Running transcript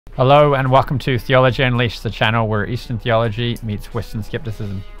Hello and welcome to Theology Unleashed, the channel where Eastern theology meets Western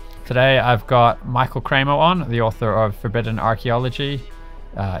skepticism. Today I've got Michael Cremo on, the author of Forbidden Archeology,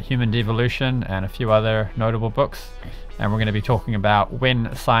 Human Devolution, and a few other notable books. And we're going to be talking about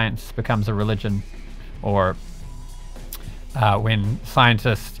when science becomes a religion, or when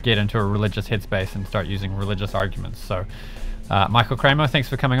scientists get into a religious headspace and start using religious arguments. So, Michael Cremo, thanks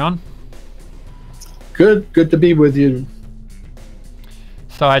for coming on. Good to be with you.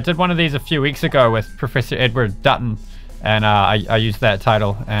 So I did one of these a few weeks ago with Professor Edward Dutton, and I used that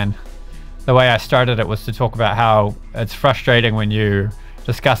title. And the way I started it was to talk about how it's frustrating when you're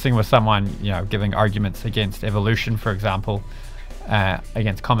discussing with someone, giving arguments against evolution, for example,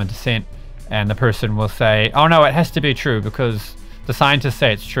 against common descent, and the person will say, "Oh no, it has to be true because the scientists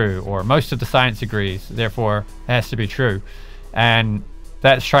say it's true, or most of the science agrees, therefore it has to be true." And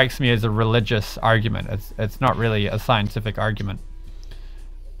that strikes me as a religious argument. It's not really a scientific argument.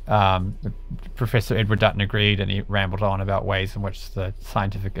 Professor Edward Dutton agreed, and he rambled on about ways in which the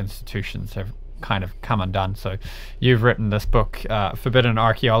scientific institutions have kind of come undone. So you've written this book, Forbidden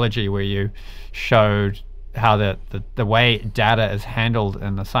Archeology, where you showed how the way data is handled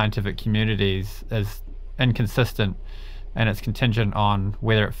in the scientific communities is inconsistent, and it's contingent on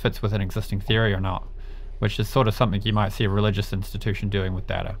whether it fits with an existing theory or not, which is sort of something you might see a religious institution doing with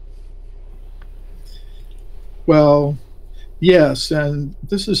data. Well, yes, and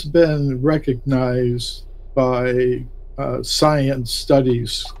this has been recognized by science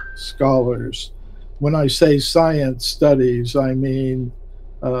studies scholars. When I say science studies, I mean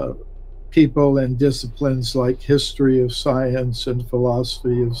people in disciplines like history of science and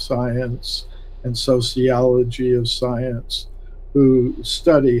philosophy of science and sociology of science, who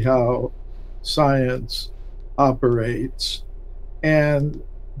study how science operates. And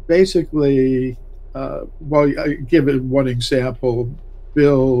basically, I give it one example.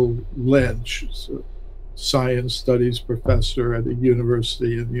 Bill Lynch, a science studies professor at a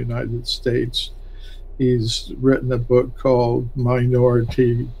university in the United States, he's written a book called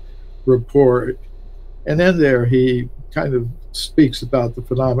Minority Report. And in there, he kind of speaks about the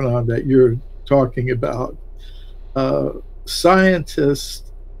phenomenon that you're talking about.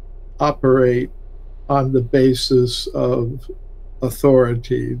 Scientists operate on the basis of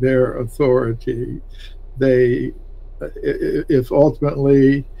authority, their authority. If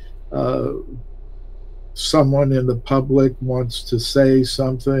ultimately someone in the public wants to say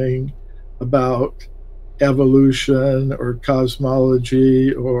something about evolution or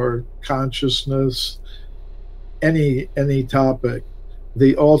cosmology or consciousness, any topic,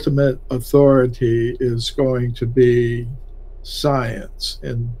 the ultimate authority is going to be science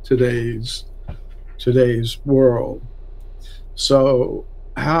in today's world. So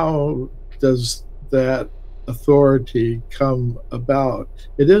how does that authority come about?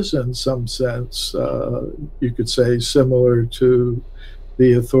 It is, in some sense, you could say, similar to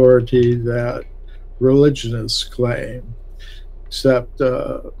the authority that religionists claim, except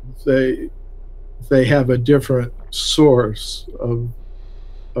they have a different source of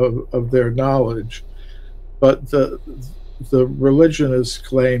their knowledge. But the religionists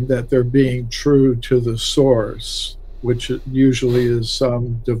claim that they're being true to the source, which usually is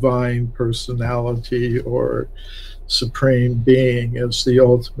some divine personality or supreme being as the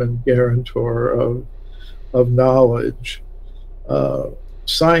ultimate guarantor of knowledge.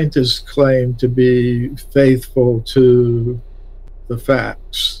 Scientists claim to be faithful to the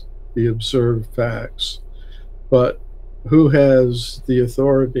facts, the observed facts, but who has the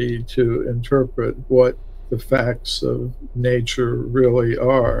authority to interpret what the facts of nature really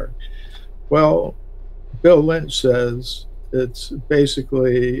are? Well, Bill Lynch says it's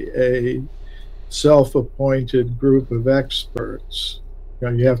basically a self-appointed group of experts.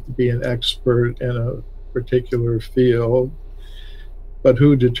 You have to be an expert in a particular field, but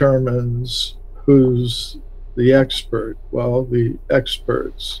who determines who's the expert? Well, the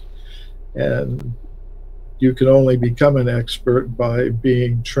experts. And you can only become an expert by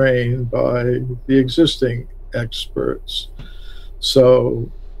being trained by the existing experts.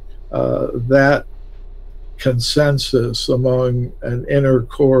 So that consensus among an inner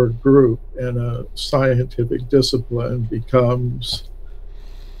core group in a scientific discipline becomes,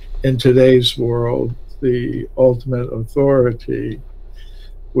 in today's world, the ultimate authority,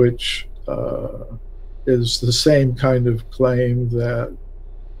 which is the same kind of claim that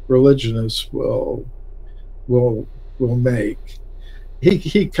religionists will make.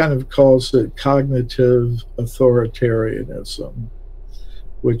 He kind of calls it cognitive authoritarianism,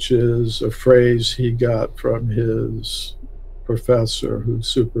 which is a phrase he got from his professor who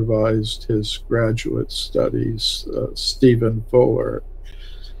supervised his graduate studies, Stephen Fuller.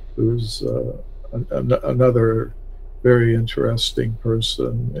 who's another very interesting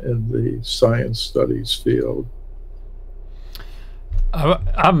person in the science studies field.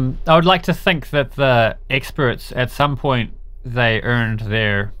 I would like to think that the experts, at some point, they earned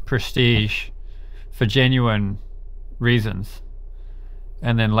their prestige for genuine reasons,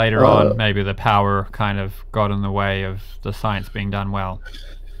 and then later on, maybe the power kind of got in the way of the science being done well.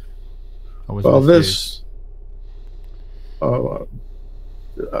 Well, this.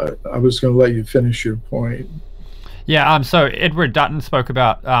 I was going to let you finish your point. Yeah. So Edward Dutton spoke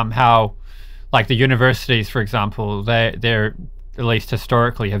about how, like, the universities, for example, they're at least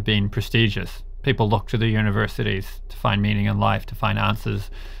historically have been prestigious. People look to the universities to find meaning in life, to find answers.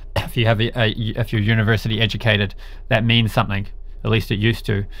 If you have if you're university educated, that means something. At least it used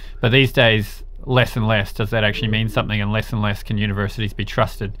to. But these days, less and less does that actually mean something, and less can universities be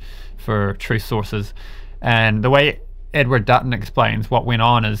trusted for truth sources. And the way Edward Dutton explains what went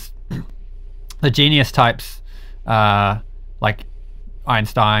on is the genius types, like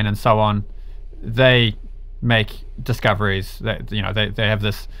Einstein and so on, they make discoveries that, they have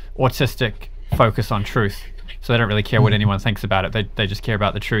this autistic focus on truth, so they don't really care what anyone thinks about it. They just care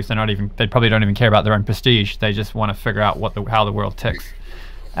about the truth. They probably don't even care about their own prestige. They just want to figure out how the world ticks.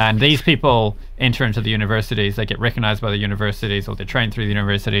 And these people enter into the universities, they get recognized by the universities, or they're trained through the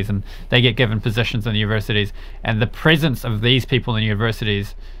universities, and they get given positions in the universities. And the presence of these people in the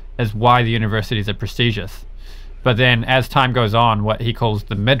universities is why the universities are prestigious. But then as time goes on, what he calls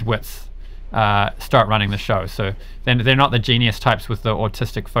the midwits start running the show. So then they're not the genius types with the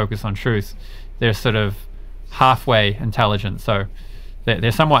autistic focus on truth. They're sort of halfway intelligent. So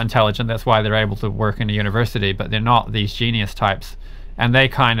they're somewhat intelligent. That's why they're able to work in a university, but they're not these genius types. And they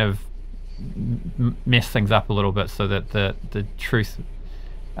kind of mess things up a little bit, so that the truth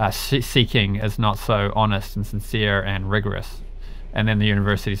seeking is not so honest and sincere and rigorous. And then the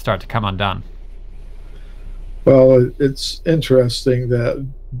universities start to come undone. Well, it's interesting that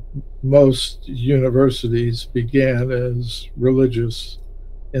most universities began as religious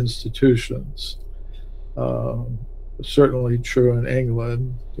institutions. Certainly true in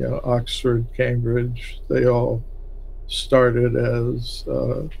England. Oxford, Cambridge, they all started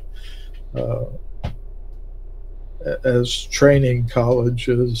as training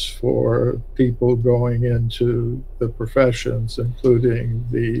colleges for people going into the professions, including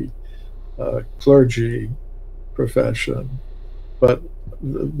the clergy profession. But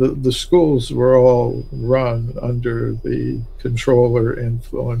the schools were all run under the control or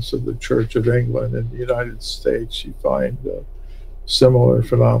influence of the Church of England. In the United States, you find a similar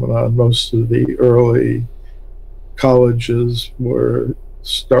phenomenon. Most of the early colleges were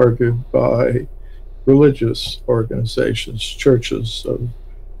started by religious organizations, churches of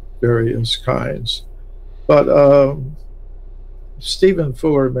various kinds. But Stephen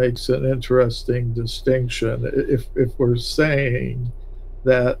Fuller makes an interesting distinction. If we're saying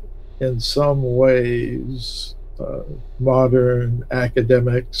that in some ways modern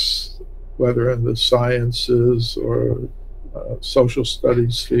academics, whether in the sciences or social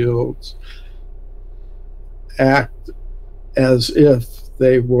studies fields, act as if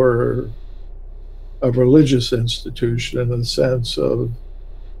they were a religious institution in the sense of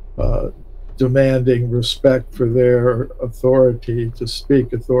demanding respect for their authority to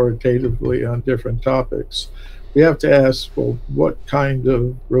speak authoritatively on different topics, we have to ask, well, what kind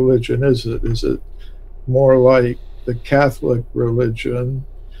of religion is it? Is it more like the Catholic religion,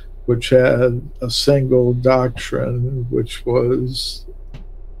 which had a single doctrine, which was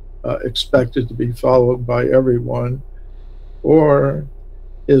expected to be followed by everyone? Or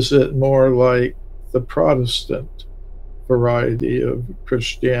is it more like the Protestant variety of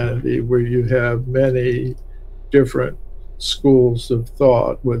Christianity, where you have many different schools of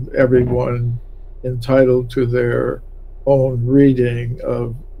thought, with everyone entitled to their own reading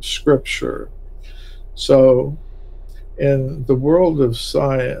of Scripture? So in the world of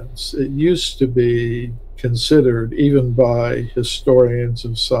science, it used to be considered, even by historians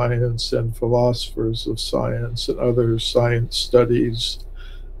of science and philosophers of science and other science studies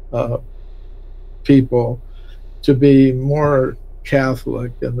people, to be more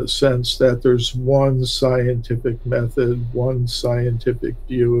Catholic, in the sense that there's one scientific method, one scientific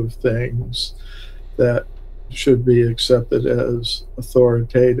view of things that should be accepted as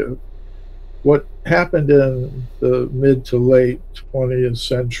authoritative. What happened in the mid to late 20th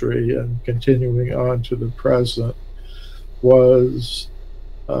century and continuing on to the present was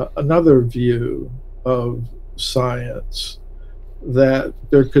another view of science, that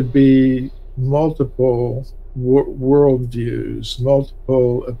there could be multiple worldviews,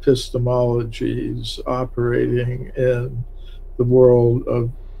 multiple epistemologies operating in the world of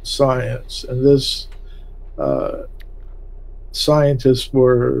science. And this scientists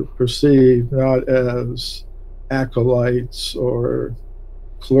were perceived not as acolytes or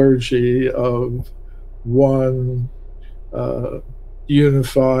clergy of one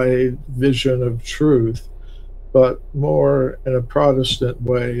unified vision of truth, but more in a Protestant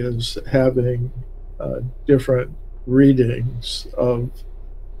way, as having different readings of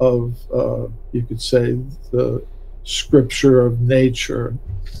you could say the scripture of nature.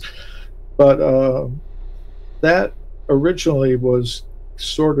 But that originally was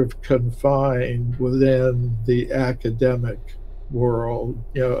sort of confined within the academic world,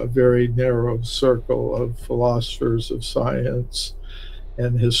 a very narrow circle of philosophers of science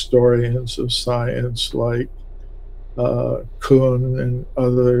and historians of science like Kuhn and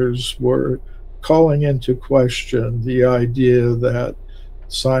others were calling into question the idea that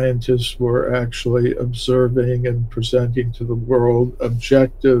scientists were actually observing and presenting to the world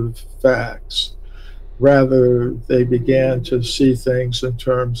objective facts. Rather, they began to see things in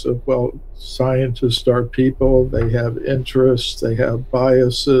terms of, well, scientists are people, they have interests, they have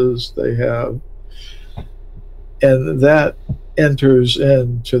biases, and that enters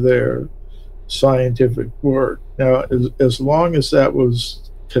into their scientific work. Now, as long as that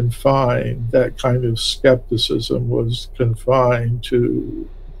was confined, that kind of skepticism was confined to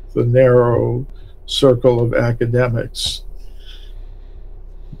the narrow circle of academics,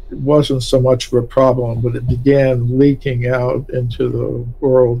 it wasn't so much of a problem, but it began leaking out into the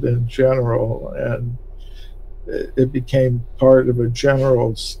world in general, and it became part of a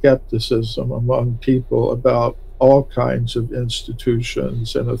general skepticism among people about all kinds of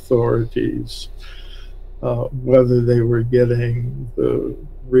institutions and authorities, whether they were getting the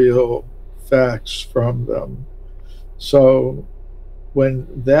real facts from them. So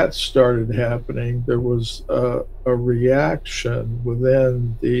when that started happening, there was a reaction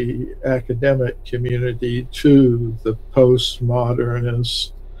within the academic community to the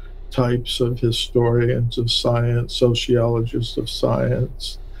postmodernist types of historians of science, sociologists of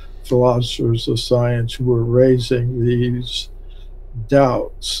science, philosophers of science who were raising these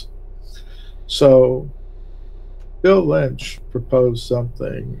doubts. So Bill Lynch proposed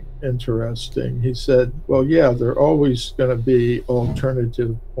something interesting. He said, well, yeah, there are always going to be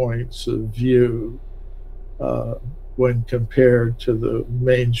alternative points of view when compared to the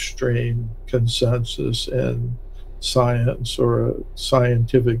mainstream consensus in science or a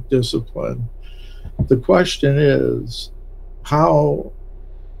scientific discipline. The question is, how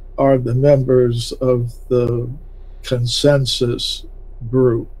are the members of the consensus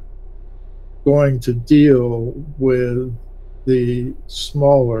group going to deal with the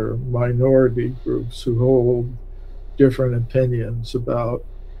smaller minority groups who hold different opinions about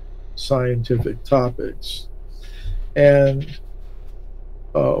scientific topics? And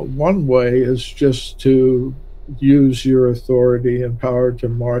one way is just to use your authority and power to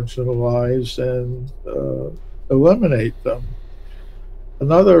marginalize and eliminate them.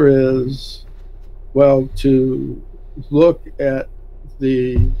 Another is, well, to look at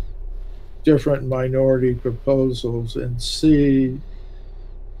the different minority proposals and see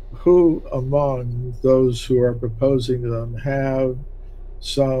who among those who are proposing them have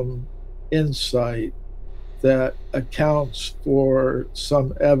some insight that accounts for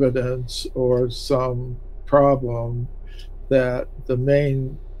some evidence or some problem that the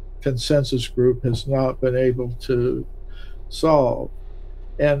main consensus group has not been able to solve.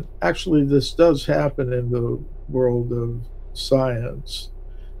 And actually, this does happen in the world of science.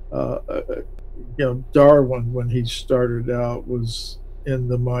 Darwin, when he started out, was in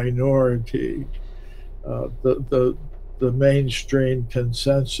the minority. The mainstream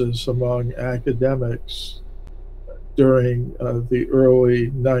consensus among academics during the early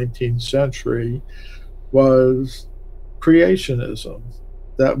 19th century was creationism.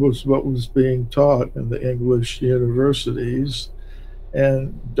 That was what was being taught in the English universities.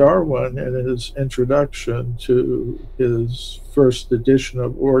 And Darwin, in his introduction to his first edition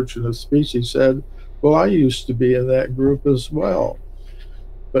of Origin of Species, said, well, I used to be in that group as well,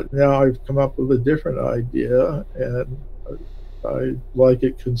 but now I've come up with a different idea and I like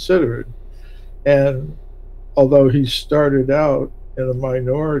it considered. And although he started out in a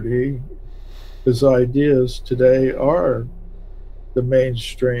minority, his ideas today are the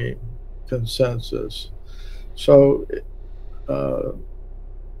mainstream consensus. So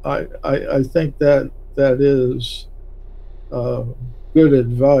I think that is good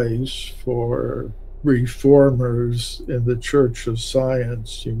advice for reformers in the Church of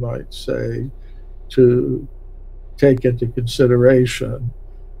Science, you might say, to take into consideration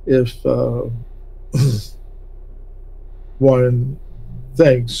if one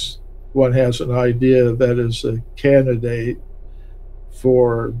thinks one has an idea that is a candidate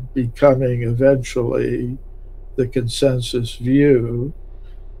for becoming eventually the consensus view,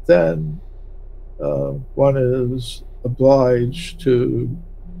 then one is obliged to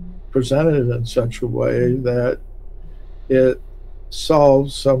present it in such a way that it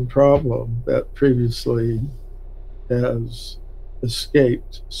solves some problem that previously has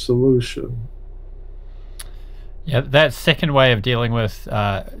escaped solution. Yeah, that second way of dealing with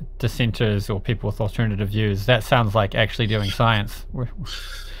dissenters or people with alternative views, that sounds like actually doing science.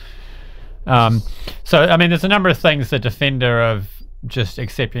 So, I mean, there's a number of things the defender of just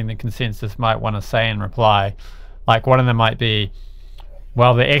accepting the consensus might want to say in reply. Like, one of them might be,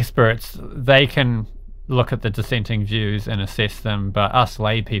 well, the experts, they can look at the dissenting views and assess them, but us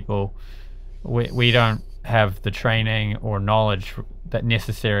lay people, we don't have the training or knowledge that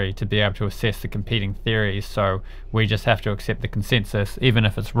necessary to be able to assess the competing theories, so we just have to accept the consensus. Even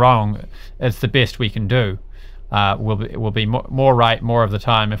if it's wrong, it's the best we can do. We'll be more right more of the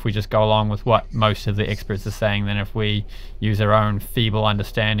time if we just go along with what most of the experts are saying than if we use our own feeble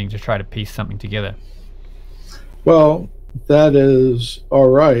understanding to try to piece something together. Well, that is all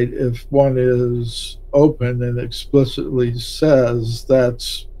right if one is open and explicitly says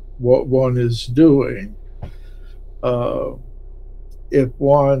that's what one is doing. If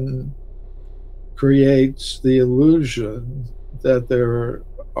one creates the illusion that there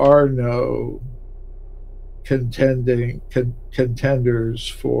are no contenders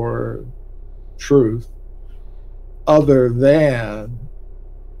for truth other than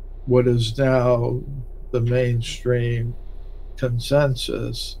what is now the mainstream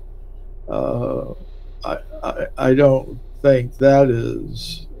consensus, I don't think that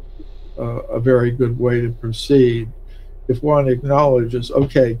is a very good way to proceed. If one acknowledges,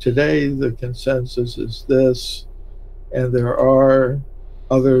 okay, today the consensus is this, and there are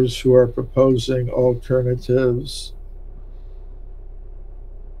others who are proposing alternatives,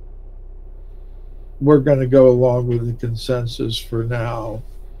 we're going to go along with the consensus for now.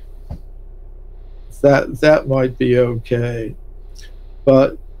 That might be okay.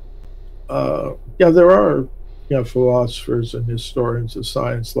 But yeah, there are philosophers and historians of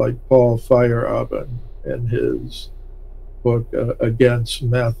science like Paul Feyerabend in his book Against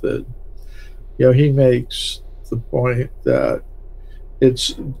Method. He makes the point that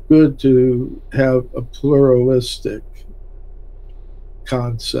it's good to have a pluralistic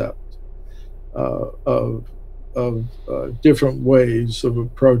concept of different ways of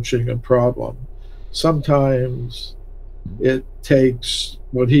approaching a problem. Sometimes it takes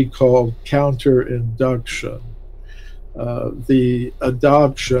what he called counter-induction, the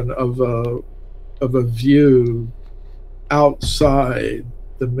adoption of a view outside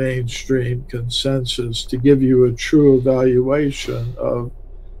the mainstream consensus to give you a true evaluation of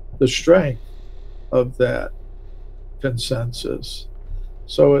the strength of that consensus.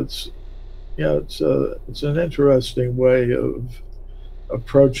 So it's an interesting way of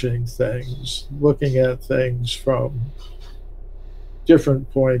approaching things, looking at things from different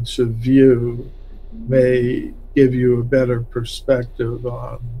points of view may give you a better perspective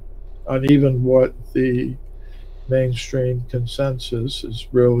on even what the mainstream consensus is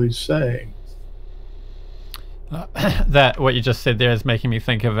really saying. That what you just said there is making me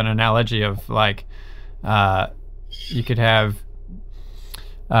think of an analogy of like you could have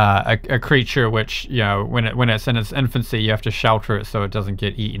a creature which when it's in its infancy you have to shelter it so it doesn't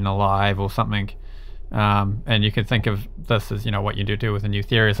get eaten alive or something, and you could think of this as what you do with a new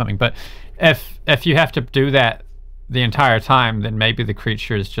theory or something. But if you have to do that the entire time, then maybe the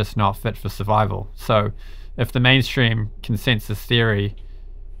creature is just not fit for survival. So if the mainstream consensus theory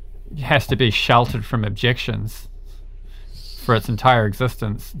has to be sheltered from objections for its entire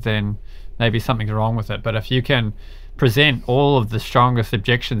existence, then maybe something's wrong with it. But if you can present all of the strongest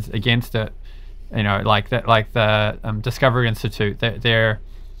objections against it, like the Discovery Institute, their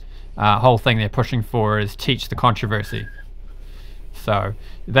whole thing they're pushing for is teach the controversy. So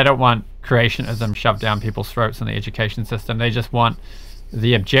they don't want creationism shoved down people's throats in the education system. They just want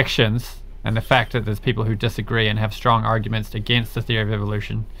the objections and the fact that there's people who disagree and have strong arguments against the theory of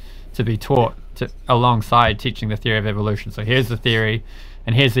evolution to be taught alongside teaching the theory of evolution. So here's the theory,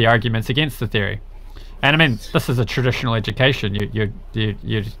 and here's the arguments against the theory. And I mean, this is a traditional education. The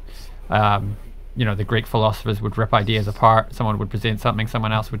Greek philosophers would rip ideas apart. Someone would present something,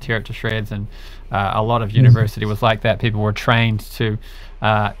 someone else would tear it to shreds, and a lot of university was like that. People were trained to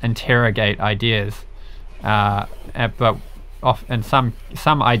interrogate ideas, but often some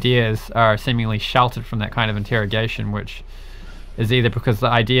ideas are seemingly sheltered from that kind of interrogation, which is either because the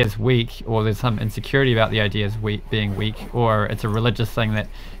idea is weak, or there's some insecurity about the ideas being weak, or it's a religious thing that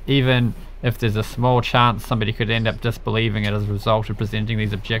even if there's a small chance somebody could end up disbelieving it as a result of presenting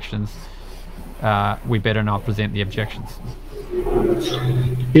these objections, we better not present the objections.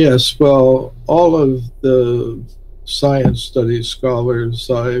 Yes, well, all of the science studies scholars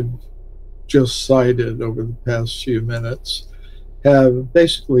I've just cited over the past few minutes have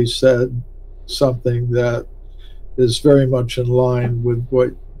basically said something that is very much in line with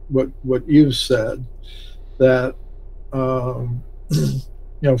what you've said, that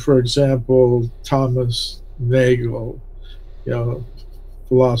for example, Thomas Nagel,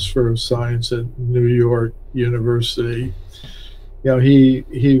 philosopher of science at New York University,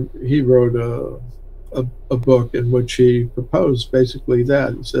 he wrote a book in which he proposed basically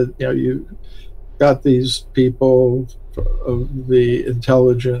that. He said, you got these people of the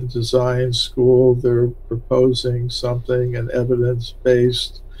intelligent design school, they're proposing something, an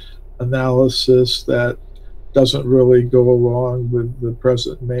evidence-based analysis that doesn't really go along with the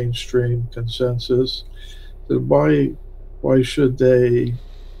present mainstream consensus. So why should they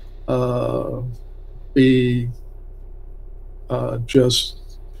be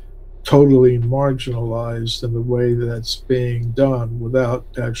just totally marginalized in the way that's being done without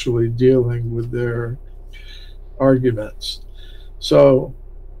actually dealing with their arguments? So,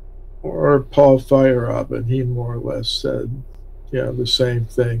 or Paul Feyerabend, he more or less said, the same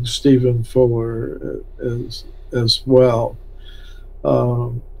thing. Stephen Fuller as well.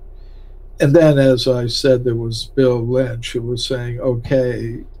 And then, as I said, there was Bill Lynch, who was saying,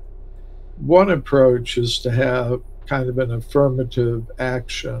 okay, one approach is to have kind of an affirmative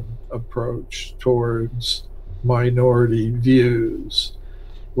action approach towards minority views,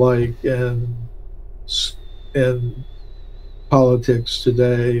 like in politics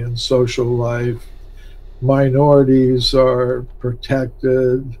today and social life. Minorities are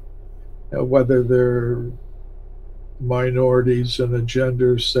protected, whether they're minorities in a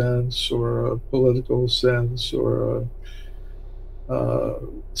gender sense or a political sense or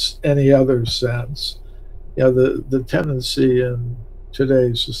any other sense. The tendency in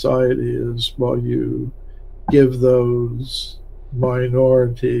today's society is, well, you give those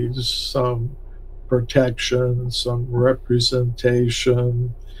minorities some protection, some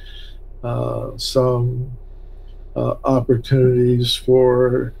representation, some opportunities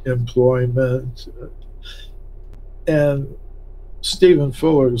for employment. And Stephen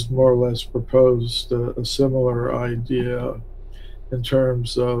Fuller's more or less proposed a similar idea in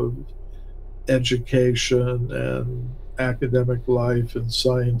terms of education and academic life and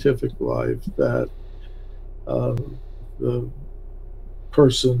scientific life, that the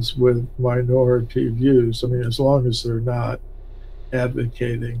persons with minority views, as long as they're not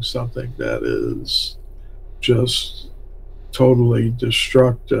advocating something that is just totally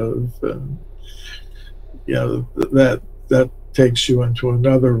destructive, and that takes you into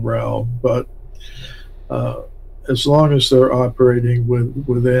another realm. But as long as they're operating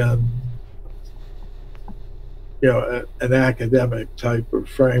within an academic type of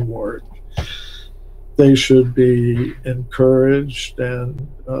framework, they should be encouraged and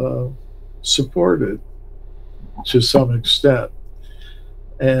supported to some extent.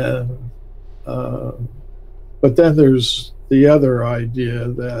 And but then there's the other idea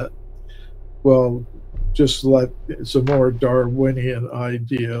that, well, it's a more Darwinian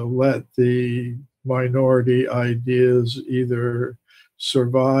idea, let the minority ideas either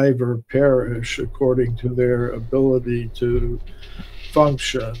survive or perish according to their ability to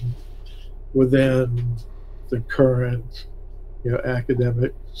function within the current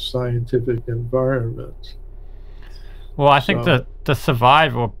academic scientific environment. Well, I think that the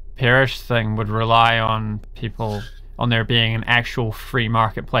survive or perish thing would rely on there being an actual free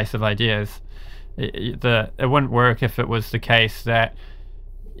marketplace of ideas. It wouldn't work if it was the case that,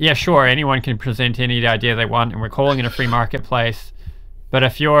 yeah, sure, anyone can present any idea they want and we're calling it a free marketplace. But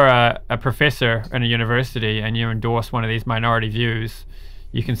if you're a professor in a university and you endorse one of these minority views,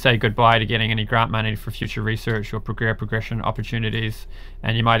 you can say goodbye to getting any grant money for future research or progression opportunities,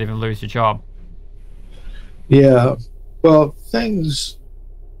 and you might even lose your job. Yeah, well, things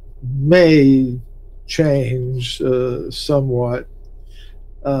may change somewhat.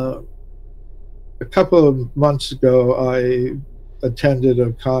 A couple of months ago, I attended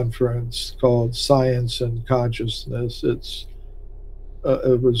a conference called Science and Consciousness. It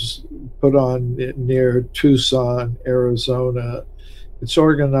was put on near Tucson, Arizona. It's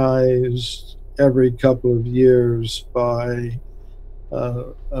organized every couple of years by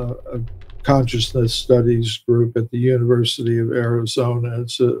a consciousness studies group at the University of Arizona.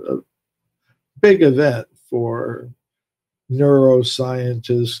 It's a big event for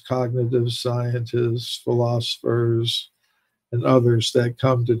neuroscientists, cognitive scientists, philosophers, and others that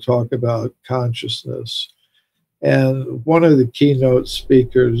come to talk about consciousness. And one of the keynote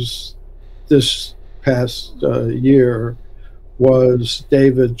speakers this past year was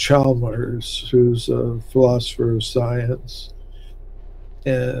David Chalmers, who's a philosopher of science.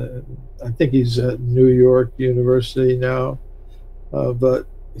 And I think he's at New York University now. But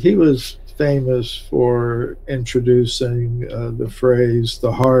he was famous for introducing the phrase,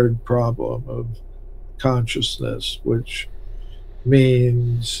 the hard problem of consciousness, which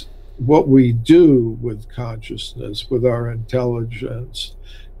means what we do with consciousness, with our intelligence,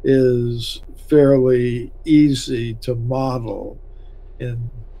 is fairly easy to model in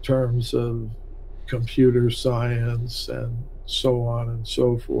terms of computer science and so on and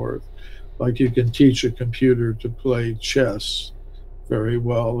so forth. Like you can teach a computer to play chess very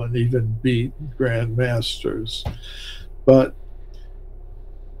well and even beat grandmasters. But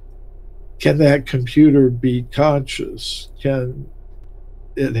can that computer be conscious? Can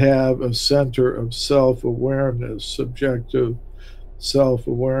it have a center of self-awareness, subjective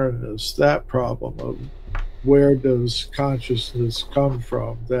self-awareness? That problem of where does consciousness come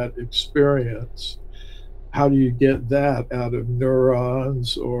from, that experience? How do you get that out of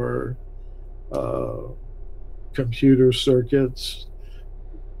neurons or computer circuits?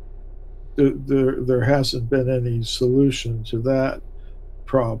 There hasn't been any solution to that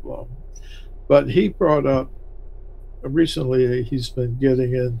problem. But he brought up, recently he's been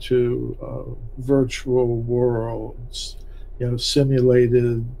getting into virtual worlds,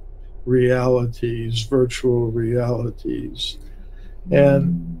 simulated realities, virtual realities.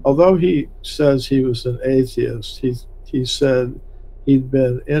 And although he says he was an atheist, he said he'd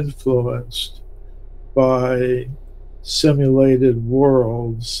been influenced by simulated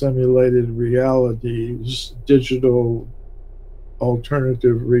worlds, simulated realities, digital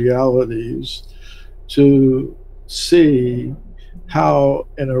alternative realities, to see how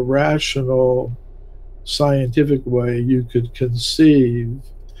in a rational, scientific way you could conceive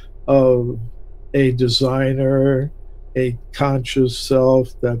of a designer, a conscious self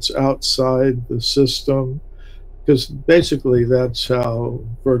that's outside the system, because basically that's how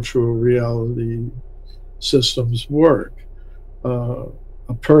virtual reality systems work.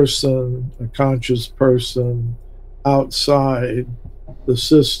 A person, a conscious person outside the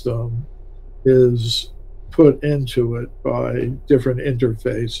system is put into it by different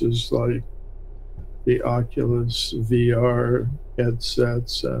interfaces like the Oculus VR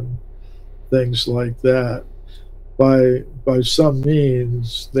headsets and things like that. By some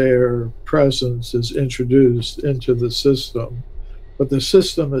means, their presence is introduced into the system, but the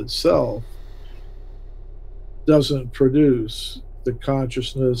system itself doesn't produce the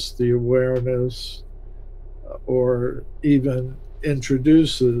consciousness, the awareness, or even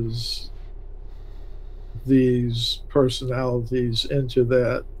introduces these personalities into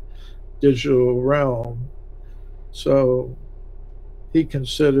that digital realm. So he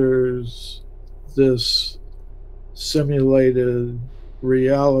considers this simulated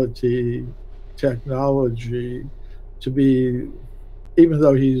reality technology to be, even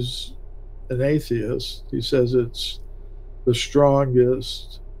though he's an atheist, he says it's the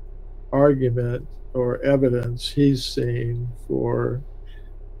strongest argument or evidence he's seen for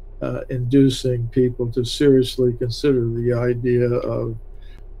inducing people to seriously consider the idea of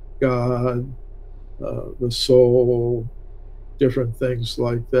God, the soul, different things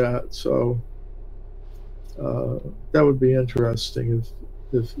like that. So that would be interesting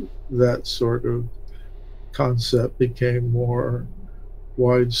if that sort of concept became more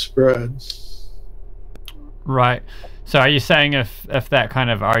widespread. Right. So are you saying if that kind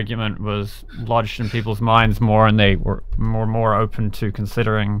of argument was lodged in people's minds more and they were more open to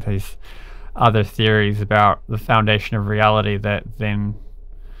considering these other theories about the foundation of reality, that then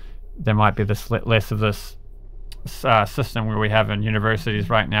there might be this less of this system where we have in universities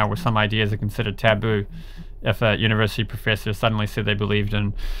right now where some ideas are considered taboo? If a university professor suddenly said they believed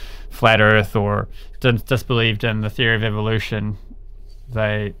in flat earth or disbelieved in the theory of evolution,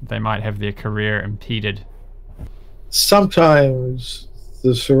 they might have their career impeded. Sometimes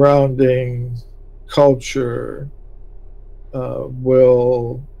the surrounding culture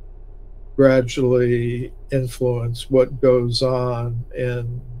will gradually influence what goes on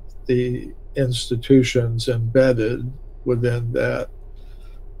in the institutions embedded within that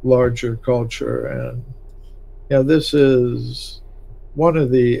larger culture. And this is one of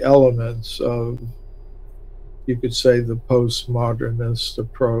the elements of, you could say, the postmodernist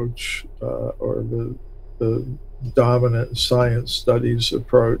approach, or the dominant science studies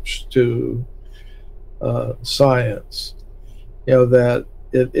approach to science. that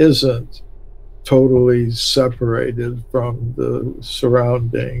it isn't totally separated from the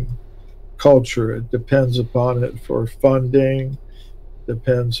surrounding culture. It depends upon it for funding,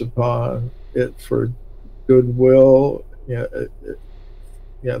 depends upon it for goodwill. There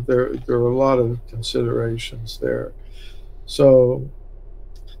are a lot of considerations there. So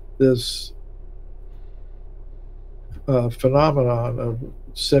this phenomenon of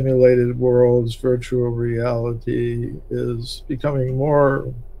simulated worlds, virtual reality, is becoming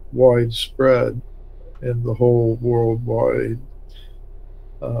more widespread in the whole worldwide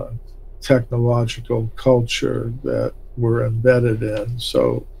technological culture that we're embedded in.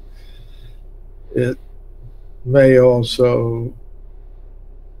 So it may also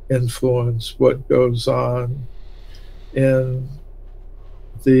influence what goes on in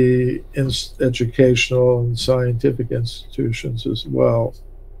the educational and scientific institutions as well.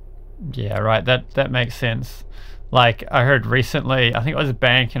 Yeah, right. That makes sense. Like I heard recently, I think it was a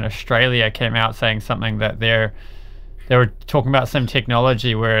bank in Australia came out saying something that they were talking about some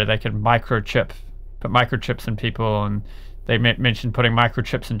technology where they could put microchips in people, and they mentioned putting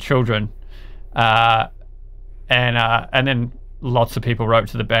microchips in children, and then lots of people wrote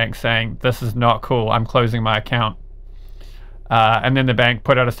to the bank saying, "This is not cool. I'm closing my account." And then the bank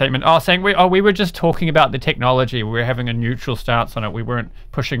put out a statement, saying we were just talking about the technology. We were having a neutral stance on it. We weren't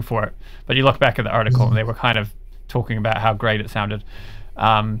pushing for it. But you look back at the article, and they were kind of talking about how great it sounded.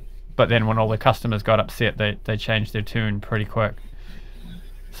 But then when all the customers got upset, they changed their tune pretty quick.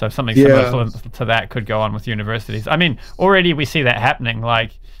 So something similar to that could go on with universities. I mean, already we see that happening.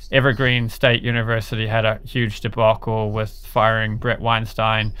 Like Evergreen State University had a huge debacle with firing Brett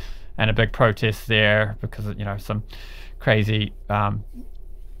Weinstein, and a big protest there because of, some crazy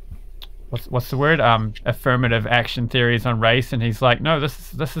what's the word, affirmative action theories on race, and he's like, no,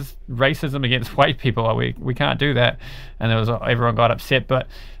 this is racism against white people. We can't do that. And everyone got upset, but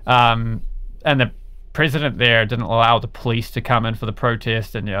and the president there didn't allow the police to come in for the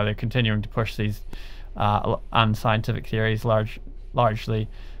protest, and they're continuing to push these unscientific theories largely,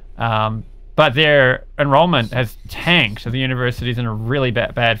 but their enrollment has tanked. So the university's in a really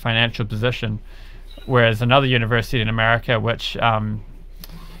bad financial position, whereas another university in America, which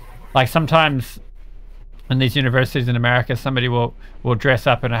like sometimes in these universities in America, somebody will dress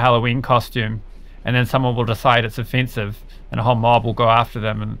up in a Halloween costume, and then someone will decide it's offensive, and a whole mob will go after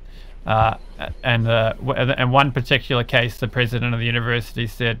them. And in one particular case, the president of the university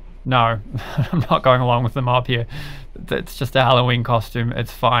said, "No, I'm not going along with the mob here. It's just a Halloween costume.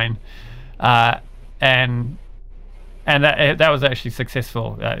 It's fine." And that was actually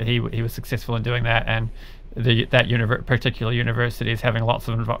successful. He was successful in doing that, and that particular university is having lots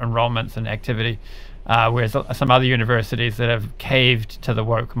of enrollments and activity, whereas some other universities that have caved to the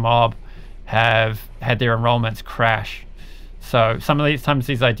woke mob have had their enrollments crash. So sometimes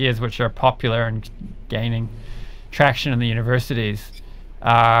these ideas which are popular and gaining traction in the universities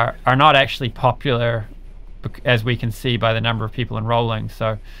are not actually popular, as we can see by the number of people enrolling.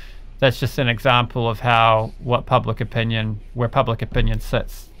 So that's just an example of where public opinion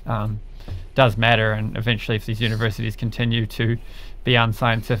sits does matter, and eventually if these universities continue to be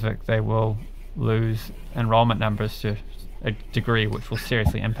unscientific, they will lose enrollment numbers to a degree which will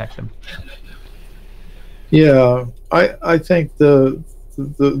seriously impact them. Yeah, I think the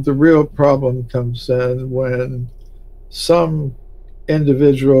real problem comes in when some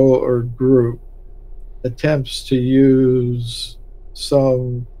individual or group attempts to use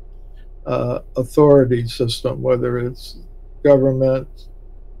some authority system, whether it's government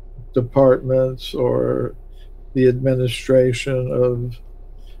departments or the administration of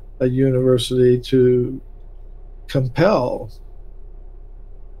a university, to compel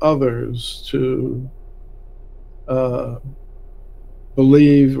others to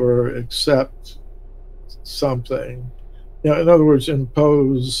believe or accept something. In other words,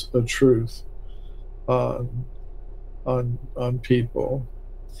 impose a truth on people.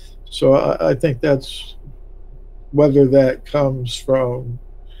 So I think that's, whether that comes from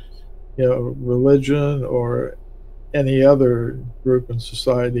religion or any other group in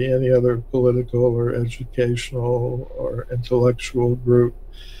society, any other political or educational or intellectual group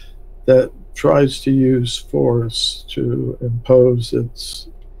that tries to use force to impose its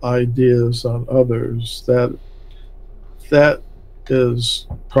ideas on others, that is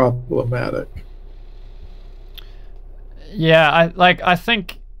problematic. Yeah, I like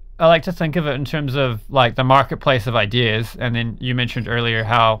to think of it in terms of like the marketplace of ideas, and then you mentioned earlier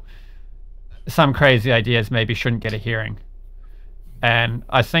how some crazy ideas maybe shouldn't get a hearing, and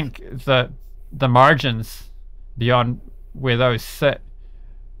I think that the margins beyond where those sit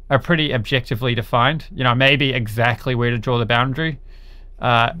are pretty objectively defined. You know, maybe exactly where to draw the boundary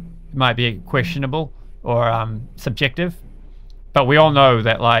might be questionable or subjective, but we all know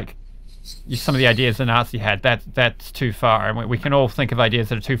that, like, some of the ideas the Nazi had, that's too far, and we can all think of ideas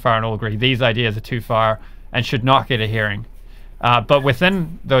that are too far and all agree these ideas are too far and should not get a hearing. But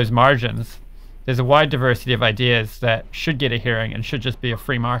within those margins, there's a wide diversity of ideas that should get a hearing and should just be a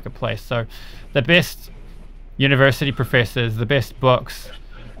free marketplace. So the best university professors, the best books,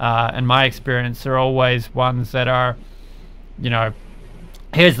 in my experience, are always ones that are, you know,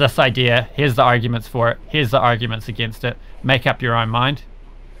 here's this idea, here's the arguments for it, here's the arguments against it, make up your own mind.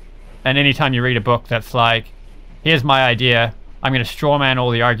 And anytime you read a book that's like, here's my idea, I'm going to straw man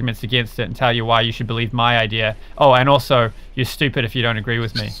all the arguments against it and tell you why you should believe my idea. Oh, and also, you're stupid if you don't agree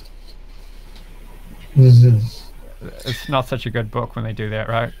with me. It's not such a good book when they do that,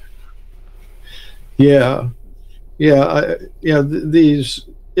 right? Yeah. These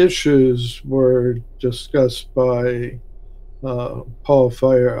issues were discussed by Paul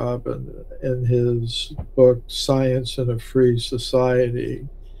Feyerabend in his book, Science in a Free Society.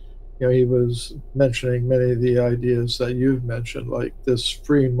 You know, he was mentioning many of the ideas that you've mentioned, like this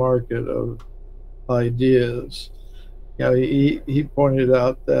free market of ideas. You know, he pointed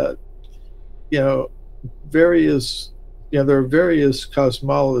out that, you know, there are various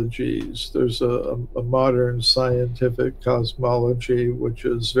cosmologies. There's a modern scientific cosmology, which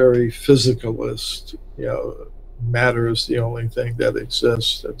is very physicalist, you know, matter is the only thing that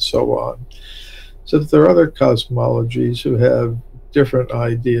exists, and so on. So there are other cosmologies who have different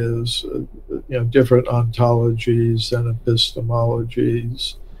ideas, you know, different ontologies and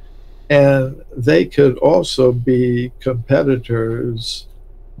epistemologies, and they could also be competitors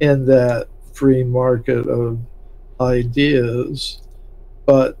in that free market of ideas,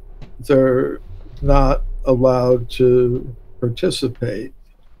 but they're not allowed to participate.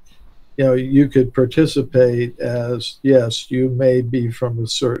 You know, you could participate as, yes, you may be from a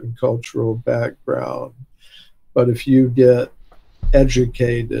certain cultural background, but if you get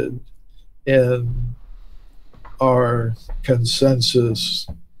educated in our consensus,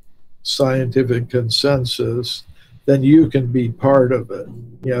 scientific consensus, then you can be part of it.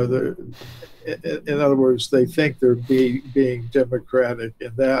 You know, in other words, they think they're being democratic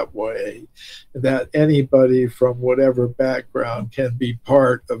in that way, that anybody from whatever background can be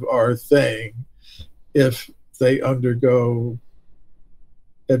part of our thing if they undergo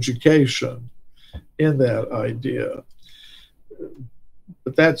education in that idea.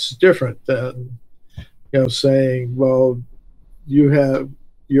 But that's different than, you know, saying, well, you have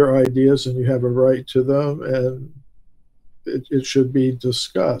your ideas and you have a right to them, and it should be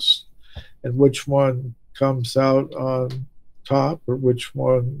discussed. And which one comes out on top, or which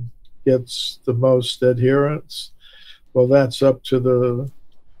one gets the most adherents, well, that's up to the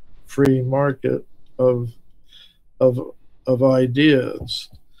free market of ideas.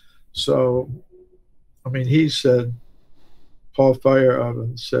 So, I mean, Paul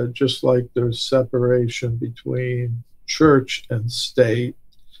Feyerabend said, just like there's separation between church and state,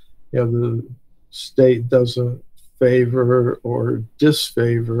 you know, the state doesn't favor or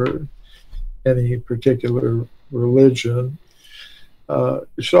disfavor any particular religion. There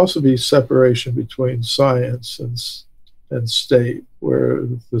should also be separation between science and state, where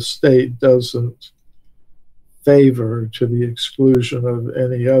the state doesn't favor to the exclusion of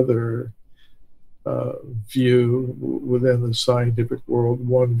any other view within the scientific world,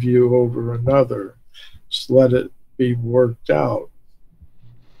 one view over another. Just let it be worked out.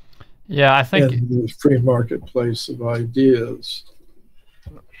 Yeah, I think in the free marketplace of ideas.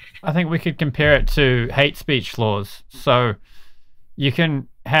 I think we could compare it to hate speech laws. So you can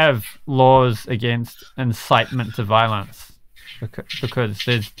have laws against incitement to violence because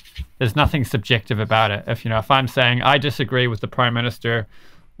there's nothing subjective about it. If I'm saying I disagree with the Prime Minister,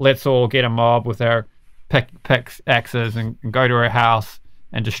 let's all get a mob with our pickaxes and go to her house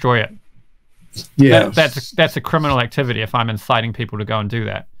and destroy it. Yeah, that's a criminal activity if I'm inciting people to go and do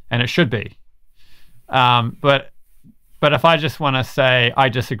that, and it should be. But if I just want to say I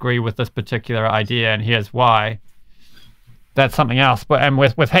disagree with this particular idea and here's why, that's something else. But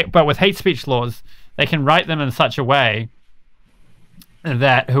with hate speech laws, they can write them in such a way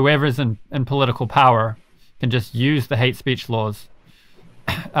that whoever's in political power can just use the hate speech laws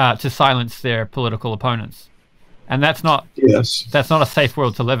to silence their political opponents, and that's not a safe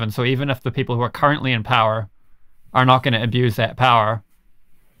world to live in. So even if the people who are currently in power are not going to abuse that power,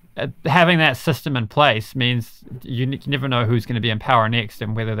 having that system in place means you never know who's going to be in power next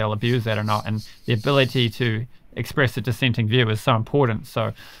and whether they'll abuse that or not. And the ability to express a dissenting view is so important.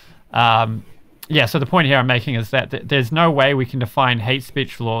 So yeah, so the point here I'm making is that there's no way we can define hate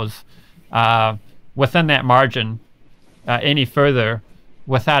speech laws within that margin any further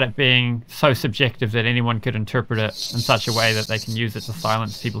without it being so subjective that anyone could interpret it in such a way that they can use it to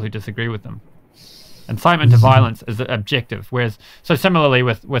silence people who disagree with them. Incitement to violence is objective, whereas, so similarly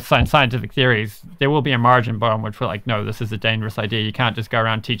with scientific theories, there will be a margin bottom which we're like, no, this is a dangerous idea. You can't just go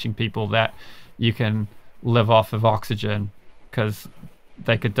around teaching people that you can live off of oxygen because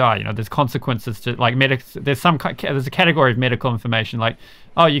they could die. You know, there's consequences to, like, there's a category of medical information like,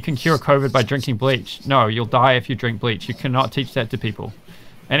 oh, you can cure COVID by drinking bleach. No, you'll die if you drink bleach. You cannot teach that to people.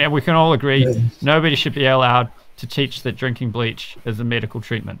 And we can all agree nobody should be allowed to teach that drinking bleach is a medical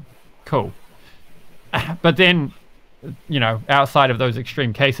treatment. Cool. But then, you know, outside of those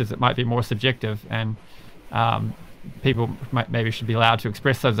extreme cases, it might be more subjective, and people maybe should be allowed to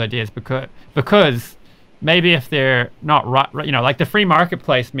express those ideas because maybe if they're not right, you know, like the free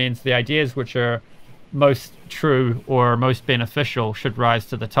marketplace means the ideas which are most true or most beneficial should rise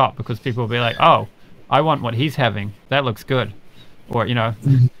to the top because people will be like, oh, I want what he's having. That looks good. Or, you know,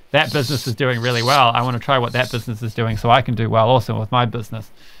 that business is doing really well. I want to try what that business is doing so I can do well also with my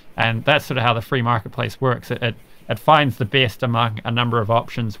business. And that's sort of how the free marketplace works. It finds the best among a number of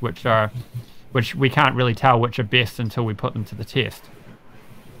options which we can't really tell which are best until we put them to the test.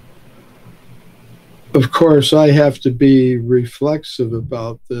 Of course, I have to be reflexive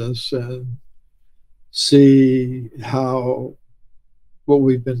about this and see how what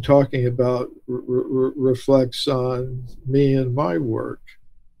we've been talking about reflects on me and my work.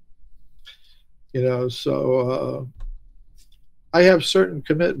 You know, so I have certain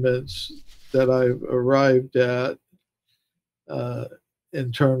commitments that I've arrived at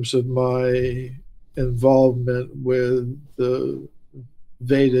in terms of my involvement with the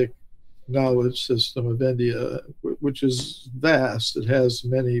Vedic knowledge system of India, which is vast. It has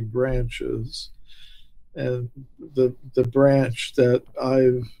many branches. And the branch that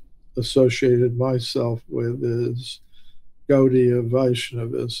I've associated myself with is Gaudiya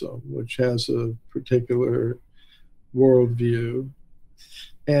Vaishnavism, which has a particular worldview.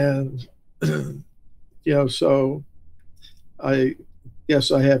 And, you know, so I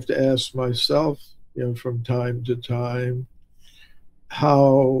guess I have to ask myself, you know, from time to time,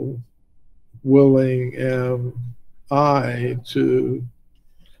 how willing am I to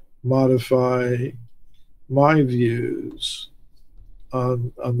modify my views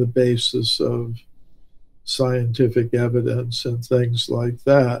on the basis of scientific evidence and things like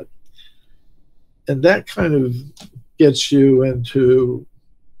that. And that kind of gets you into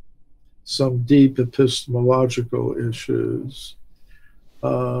some deep epistemological issues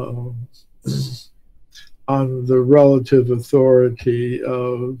on the relative authority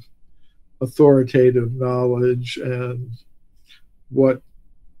of authoritative knowledge and what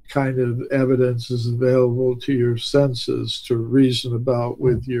kind of evidence is available to your senses to reason about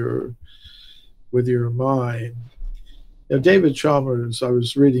with your mind. Now, David Chalmers, I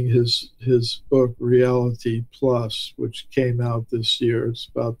was reading his book Reality Plus, which came out this year. It's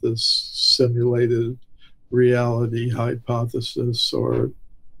about this simulated reality hypothesis or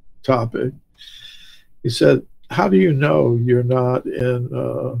topic. He said, how do you know you're not in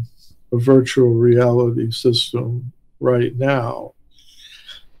a virtual reality system right now?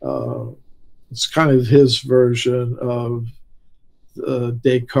 It's kind of his version of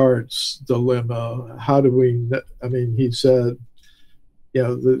Descartes' dilemma. How do we, I mean, he said, you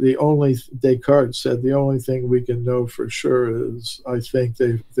know, the only, Descartes said, the only thing we can know for sure is I think,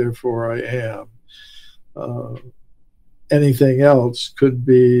 therefore I am. Anything else could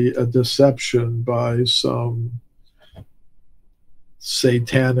be a deception by some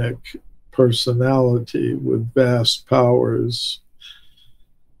satanic personality with vast powers.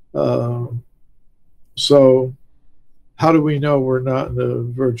 So how do we know we're not in a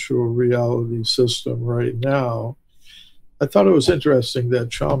virtual reality system right now? I thought it was interesting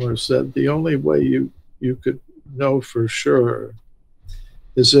that Chalmers said the only way you could know for sure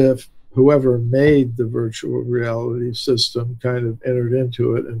is if whoever made the virtual reality system kind of entered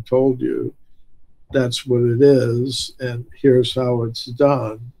into it and told you that's what it is and here's how it's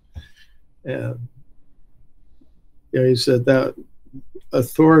done. And you know, he said that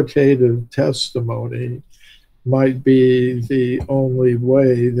authoritative testimony might be the only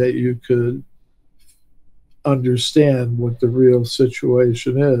way that you could understand what the real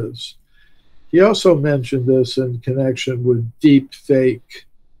situation is. He also mentioned this in connection with deep fake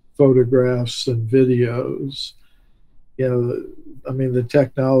photographs and videos. You know, I mean, the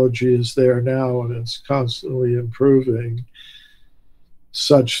technology is there now and it's constantly improving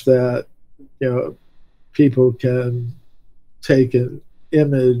such that, you know, people can take an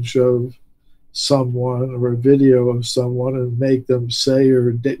image of someone or a video of someone and make them say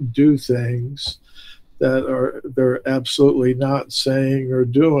or do things that they're absolutely not saying or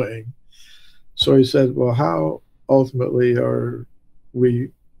doing. So he said, well, how ultimately are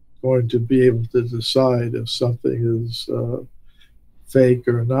we going to be able to decide if something is fake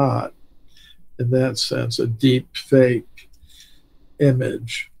or not? In that sense, a deep fake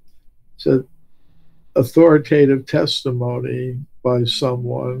image. So authoritative testimony by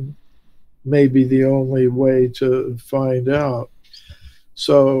someone may be the only way to find out.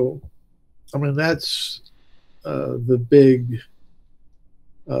 So, I mean, that's the big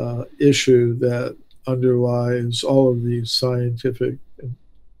issue that underlies all of these scientific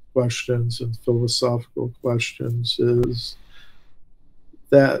questions and philosophical questions, is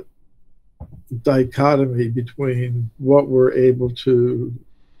that dichotomy between what we're able to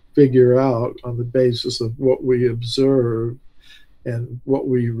figure out on the basis of what we observe and what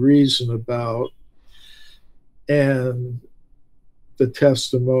we reason about, and the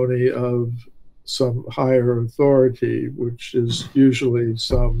testimony of some higher authority, which is usually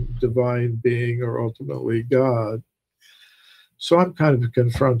some divine being or ultimately God. So I'm kind of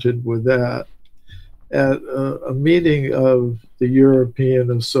confronted with that. At a meeting of the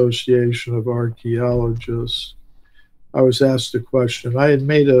European Association of Archaeologists, I was asked a question. I had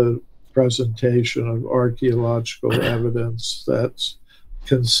made a presentation of archaeological evidence that's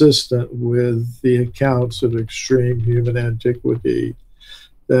consistent with the accounts of extreme human antiquity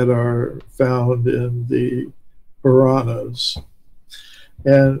that are found in the Puranas.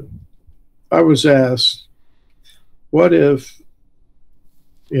 And I was asked, what if,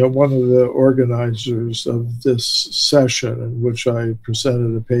 one of the organizers of this session in which I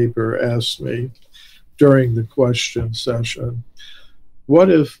presented a paper asked me during the question session, what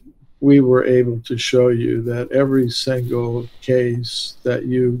if we were able to show you that every single case that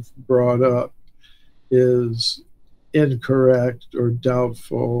you've brought up is incorrect or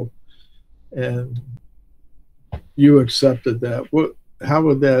doubtful, and you accepted that? How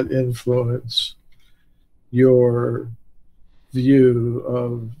would that influence your view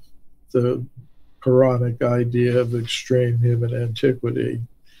of the Quranic idea of extreme human antiquity?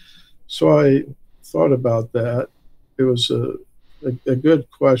 So I thought about that. It was a good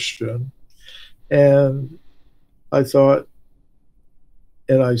question. And I thought,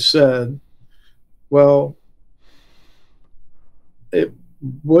 and I said, well, it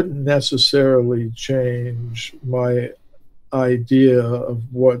wouldn't necessarily change my idea of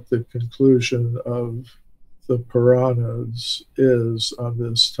what the conclusion of the Puranas is on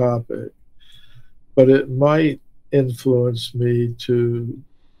this topic, but it might influence me to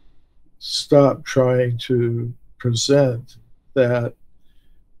stop trying to present that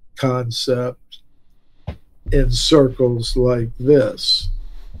concept in circles like this.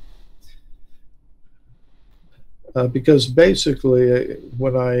 Because basically,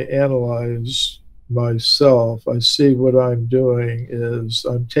 when I analyze myself, I see what I'm doing is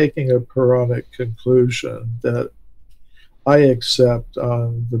I'm taking a Puranic conclusion that I accept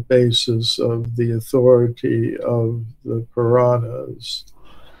on the basis of the authority of the Puranas.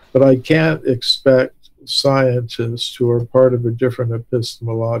 But I can't expect scientists who are part of a different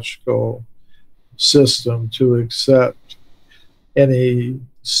epistemological system to accept any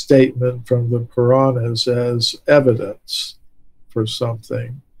statement from the Puranas as evidence for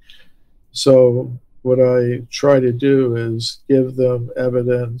something. So what I try to do is give them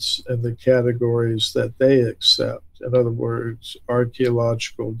evidence in the categories that they accept. In other words,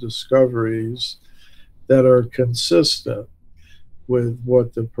 archaeological discoveries that are consistent with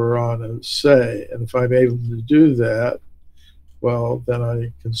what the Puranas say. And if I'm able to do that, well, then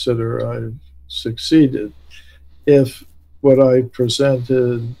I consider I've succeeded. If what I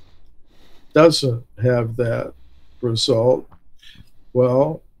presented doesn't have that result,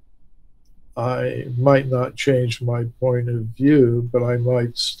 well, I might not change my point of view, but I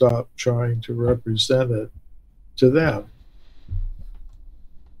might stop trying to represent it to them.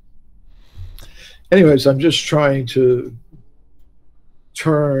 Anyways, I'm just trying to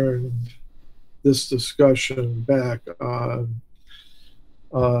turn this discussion back on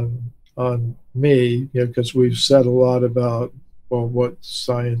me, because we've said a lot about, well, what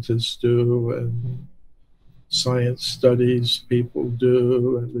scientists do and science studies people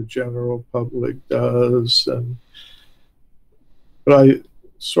do and the general public does, but I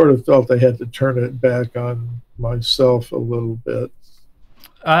sort of felt I had to turn it back on myself a little bit.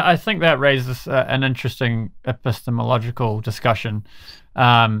 I think that raises an interesting epistemological discussion.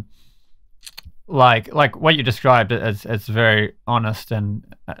 Like what you described as very honest, and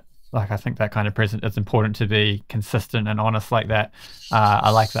I think that kind of present, it's important to be consistent and honest like that. I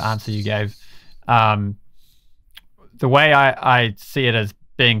like the answer you gave. The way I see it as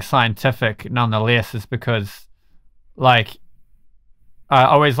being scientific, nonetheless, is because, like, I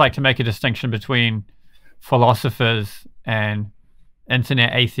always like to make a distinction between philosophers and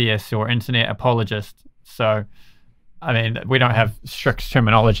internet atheists or internet apologists. So, I mean, we don't have strict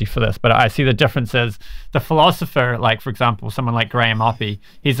terminology for this, but I see the difference as the philosopher, like, for example, someone like Graham Oppy,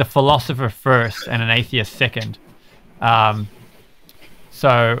 he's a philosopher first and an atheist second.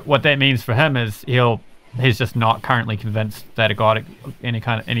 So what that means for him is he's just not currently convinced that a God,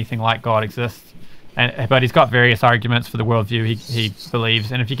 anything like God exists. But he's got various arguments for the worldview he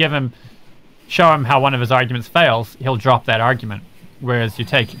believes, and if you show him how one of his arguments fails, he'll drop that argument. Whereas you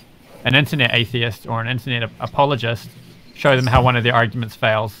take an internet atheist or an internet apologist, show them how one of their arguments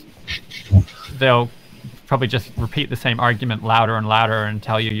fails, they'll probably just repeat the same argument louder and louder and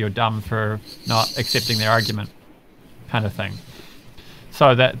tell you you're dumb for not accepting their argument, kind of thing.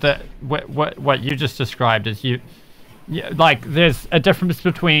 So what you just described is like, there's a difference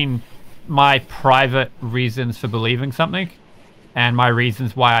between my private reasons for believing something and my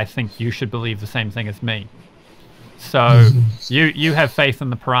reasons why I think you should believe the same thing as me. So you have faith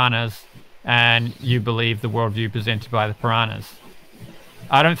in the Puranas and you believe the worldview presented by the Puranas.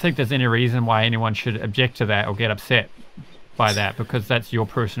 I don't think there's any reason why anyone should object to that or get upset by that, because that's your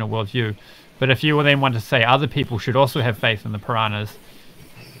personal worldview. But if you then want to say other people should also have faith in the Puranas,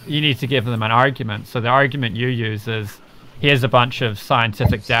 you need to give them an argument. So the argument you use is, here's a bunch of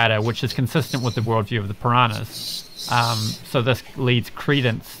scientific data which is consistent with the worldview of the Puranas. So this leads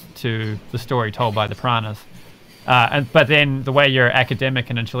credence to the story told by the Puranas. But then the way you're academic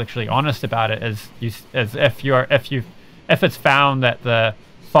and intellectually honest about it is if it's found that the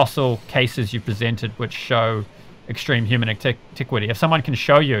fossil cases you presented which show extreme human antiquity, if someone can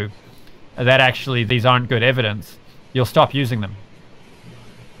show you that actually these aren't good evidence, you'll stop using them.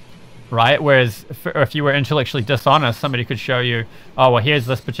 Right? Whereas if you were intellectually dishonest, somebody could show you, oh, well, here's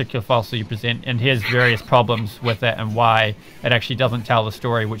this particular fossil you present, and here's various problems with it and why it actually doesn't tell the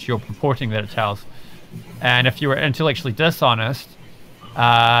story which you're purporting that it tells. And if you were intellectually dishonest,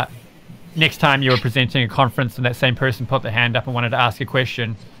 next time you were presenting a conference and that same person put their hand up and wanted to ask a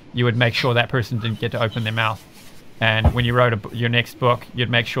question, you would make sure that person didn't get to open their mouth. And when you wrote your next book, you'd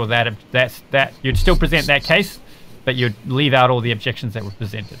make sure that you'd still present that case, but you'd leave out all the objections that were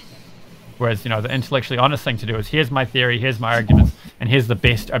presented. Whereas, the intellectually honest thing to do is, here's my theory, here's my arguments, and here's the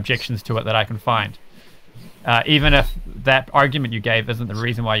best objections to it that I can find. Even if that argument you gave isn't the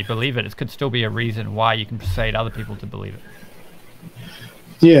reason why you believe it, it could still be a reason why you can persuade other people to believe it.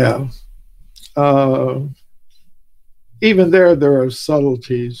 Yeah. Even there are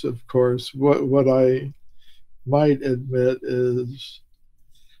subtleties, of course. What I might admit is,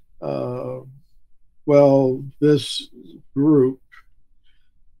 well, this group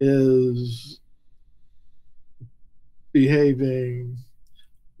is behaving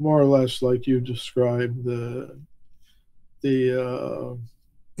more or less like you described the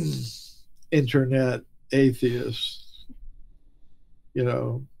internet atheists,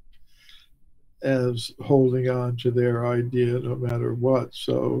 as holding on to their idea no matter what.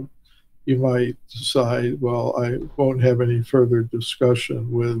 So you might decide, well, I won't have any further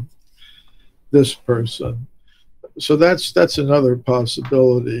discussion with this person. So that's another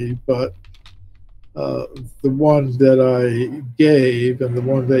possibility, but the one that I gave and the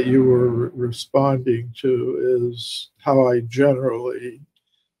one that you were responding to is how I generally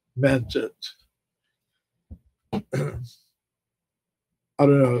meant it. I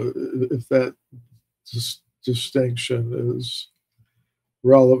don't know if that distinction is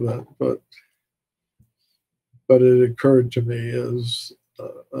relevant, but it occurred to me as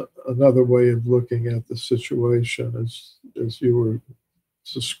another way of looking at the situation as you were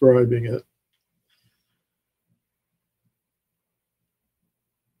describing it.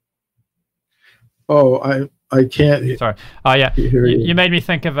 Oh, I can't. Sorry. Oh, yeah. You made me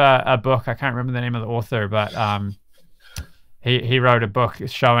think of a book. I can't remember the name of the author, but he wrote a book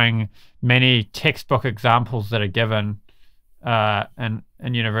showing many textbook examples that are given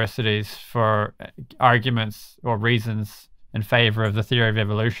in universities for arguments or reasons in favor of the theory of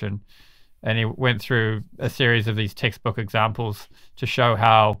evolution. And he went through a series of these textbook examples to show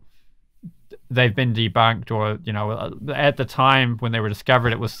how they've been debunked, or, at the time when they were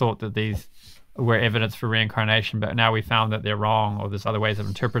discovered, it was thought that these were evidence for reincarnation, but now we found that they're wrong, or there's other ways of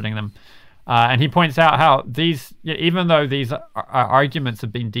interpreting them. And he points out how these, even though these arguments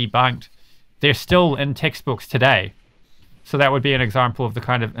have been debunked, they're still in textbooks today. So that would be an example of the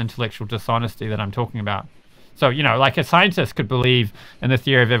kind of intellectual dishonesty that I'm talking about. So, like a scientist could believe in the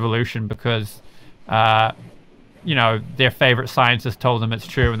theory of evolution because you know, their favorite scientist told them it's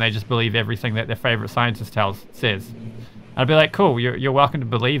true, and they just believe everything that their favorite scientist says. I'd be like, cool, you're welcome to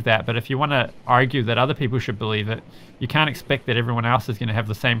believe that, but if you want to argue that other people should believe it, you can't expect that everyone else is going to have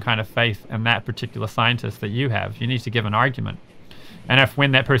the same kind of faith in that particular scientist that you have. You need to give an argument. And if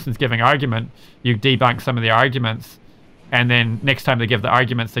when that person's giving argument, you debunk some of the arguments, and then next time they give the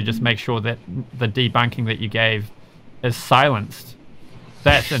arguments, they just make sure that the debunking that you gave is silenced,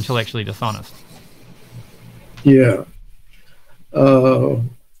 that's intellectually dishonest. Yeah.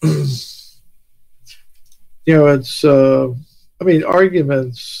 You know, it's, I mean,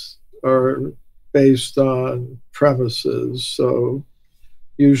 arguments are based on premises. So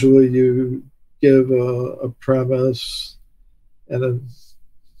usually you give a premise and then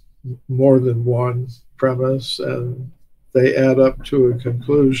more than one premise, and they add up to a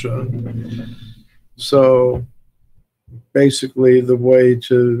conclusion. So basically the way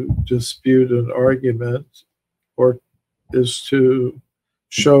to dispute an argument is to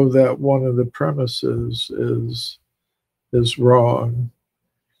show that one of the premises is wrong.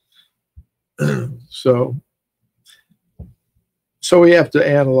 So we have to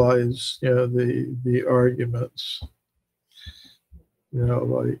analyze, you know, the arguments, you know,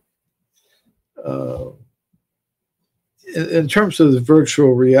 like in terms of the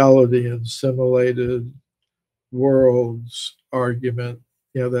virtual reality and simulated worlds argument,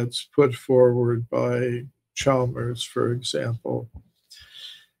 you know, that's put forward by Chalmers, for example.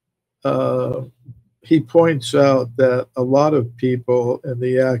 He points out that a lot of people in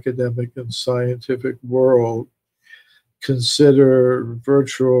the academic and scientific world consider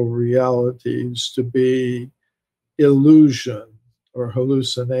virtual realities to be illusion or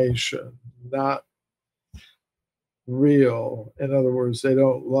hallucination, not real. In other words, they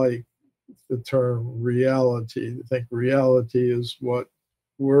don't like the term reality. They think reality is what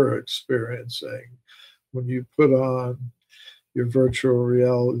we're experiencing. When you put on your virtual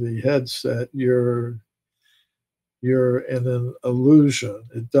reality headset, you're in an illusion.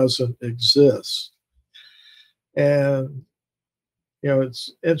 It doesn't exist. And, you know,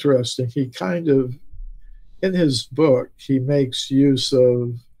 it's interesting. He kind of, in his book, he makes use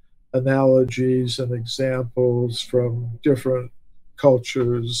of analogies and examples from different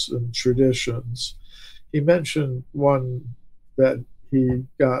cultures and traditions. He mentioned one that he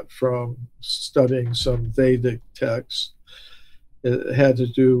got from studying some Vedic text. It had to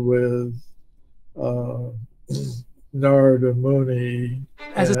do with Narada Muni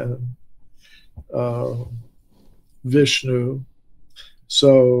and Vishnu.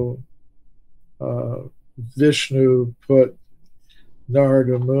 So Vishnu put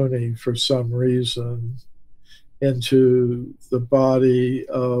Narada Muni for some reason into the body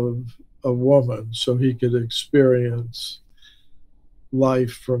of a woman so he could experience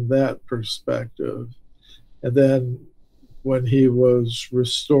life from that perspective. And then when he was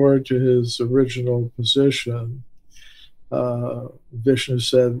restored to his original position, Vishnu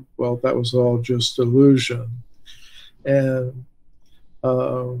said, well, that was all just illusion. And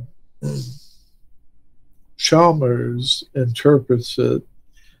Chalmers interprets it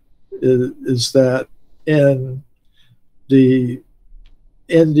is that in the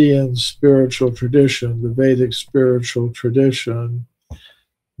Indian spiritual tradition, the Vedic spiritual tradition,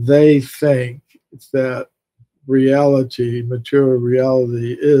 they think that reality, material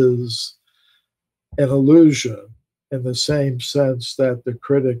reality, is an illusion in the same sense that the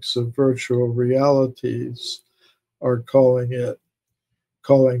critics of virtual realities are calling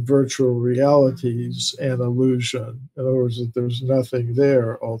virtual realities an illusion. In other words, that there's nothing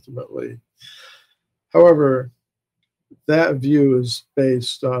there ultimately. However, that view is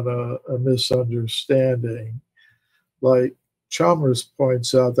based on a misunderstanding. Like Chalmers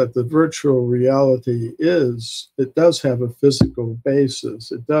points out that the virtual reality it does have a physical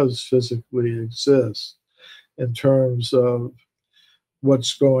basis. It does physically exist in terms of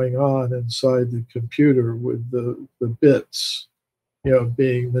what's going on inside the computer with the bits, you know,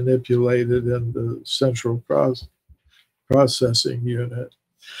 being manipulated in the central processing unit.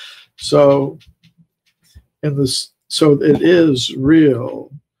 So it is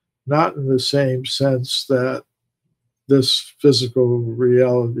real, not in the same sense that this physical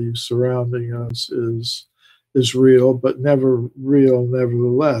reality surrounding us is real, but never real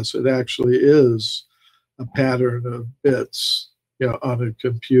nevertheless. It actually is a pattern of bits, you know, on a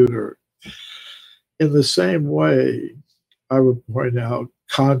computer. In the same way, I would point out,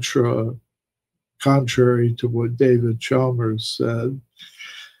 contrary to what David Chalmers said,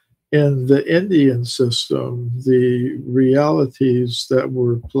 in the Indian system, the realities that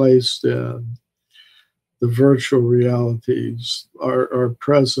were placed in the virtual realities. Our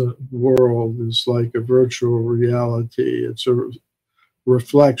present world is like a virtual reality. It's a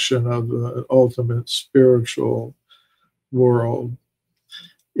reflection of the ultimate spiritual world.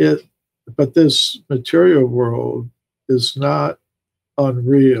 But this material world is not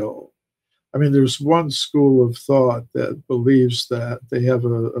unreal. I mean, there's one school of thought that believes that. They have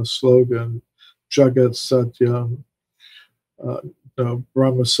a slogan, Jagat Satyam, no,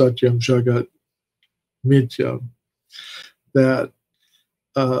 Brahma Satyam Jagat Mithya, that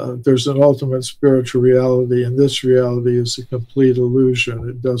there's an ultimate spiritual reality, and this reality is a complete illusion.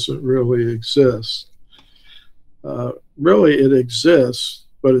 It doesn't really exist. Really, it exists,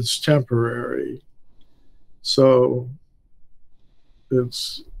 but it's temporary. So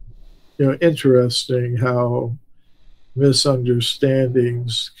it's interesting how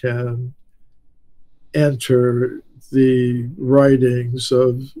misunderstandings can enter the writings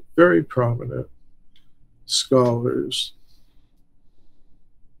of very prominent scholars.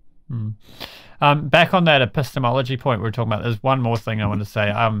 Back on that epistemology point we were talking about, there's one more thing I want to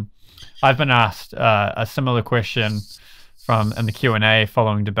say. I've been asked a similar question in the Q&A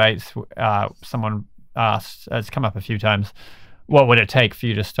following debates. Someone asked, it's come up a few times, what would it take for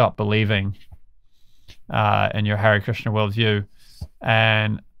you to stop believing in your Hare Krishna worldview?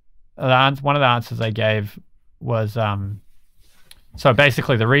 And one of the answers I gave was, so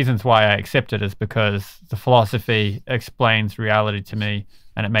basically the reasons why I accept it is because the philosophy explains reality to me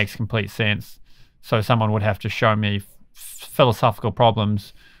and it makes complete sense. So someone would have to show me philosophical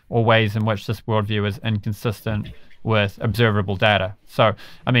problems or ways in which this worldview is inconsistent with observable data. So,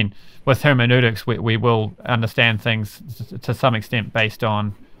 I mean, with hermeneutics, we will understand things to some extent based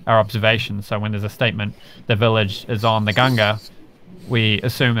on our observations. So when there's a statement, the village is on the Ganga, we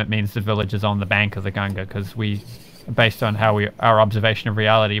assume it means the village is on the bank of the Ganga, because based on our observation of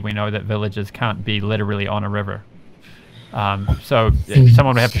reality, we know that villages can't be literally on a river. So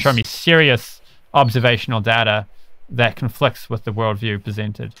someone would have to show me serious observational data that conflicts with the worldview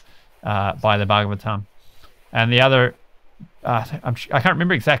presented by the Bhagavatam. And the other, I can't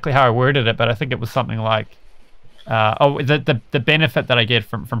remember exactly how I worded it, but I think it was something like, the benefit that I get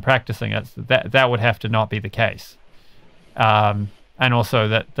from practicing it, that would have to not be the case. And also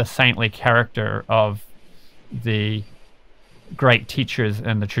that the saintly character of the great teachers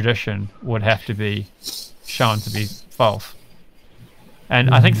in the tradition would have to be shown to be false. And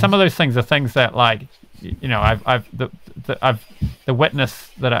I think some of those things are things that, like, the witness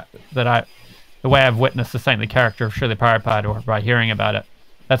the way I've witnessed the saintly character of Srila Prabhupada, or by hearing about it,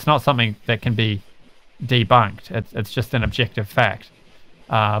 that's not something that can be debunked. It's just an objective fact.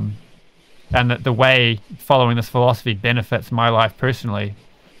 And that the way following this philosophy benefits my life personally,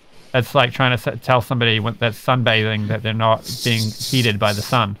 it's like trying to tell somebody that's sunbathing that they're not being heated by the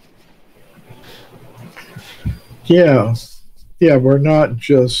sun. Yeah, we're not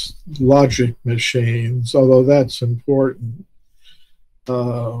just logic machines, although that's important.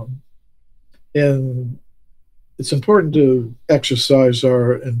 And it's important to exercise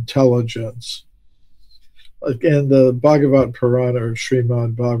our intelligence. In the Bhagavad Purana, or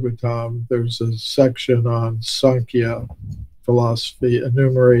Srimad Bhagavatam, there's a section on Sankhya philosophy,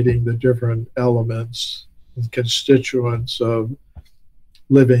 enumerating the different elements and constituents of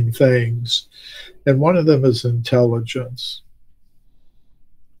living things. And one of them is intelligence.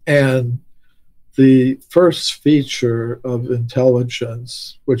 And the first feature of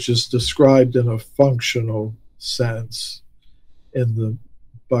intelligence, which is described in a functional sense in the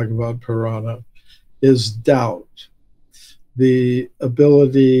Bhagavad Purana, is doubt. The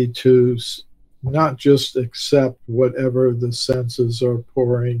ability to not just accept whatever the senses are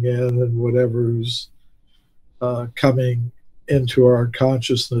pouring in and whatever's coming into our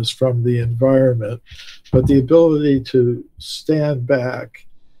consciousness from the environment, but the ability to stand back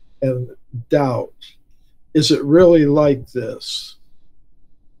and doubt, is it really like this?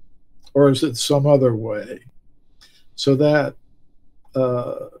 Or is it some other way? So that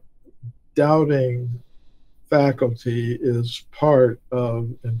doubting faculty is part of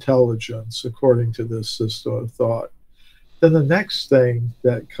intelligence, according to this system of thought. Then the next thing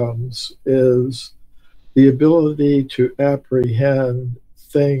that comes is the ability to apprehend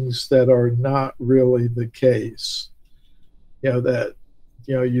things that are not really the case.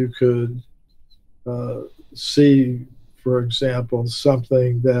 You could see, for example,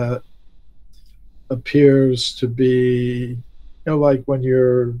 something that appears to be, like when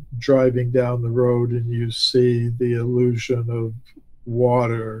you're driving down the road and you see the illusion of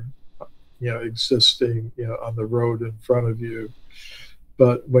water, existing, on the road in front of you.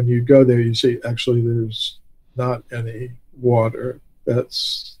 But when you go there, you see actually there's not any water.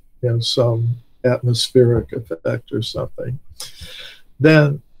 That's, some atmospheric effect or something.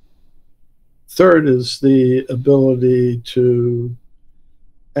 Then third is the ability to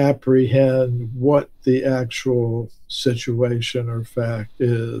apprehend what the actual situation or fact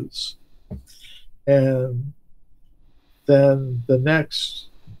is. And then the next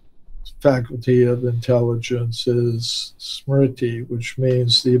faculty of intelligence is smriti, which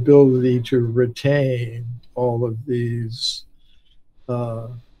means the ability to retain all of these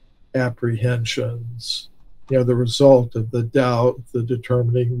apprehensions, the result of the doubt, the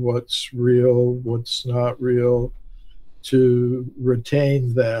determining what's real, what's not real, to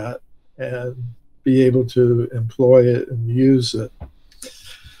retain that and be able to employ it and use it.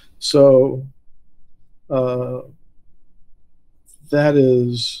 So that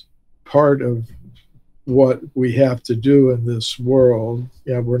is part of what we have to do in this world.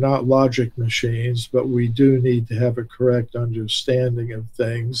 We're not logic machines, but we do need to have a correct understanding of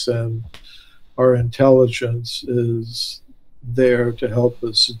things, and our intelligence is there to help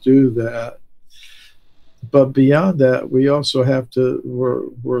us do that. But beyond that, we also have to,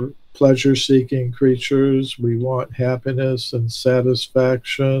 we're pleasure-seeking creatures. We want happiness and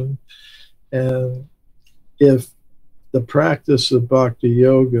satisfaction. And if the practice of bhakti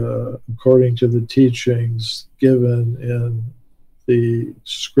yoga, according to the teachings given in the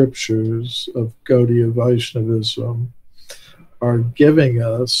scriptures of Gaudiya Vaishnavism, are giving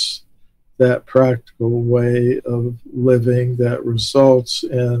us that practical way of living that results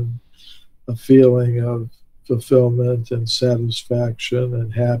in a feeling of fulfillment and satisfaction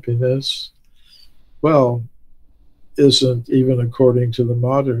and happiness, well, isn't, even according to the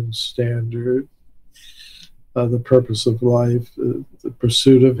modern standard, the purpose of life, the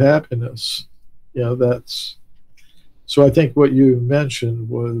pursuit of happiness. That's, so I think what you mentioned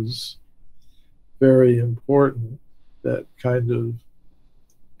was very important, that kind of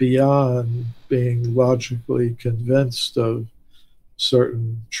beyond being logically convinced of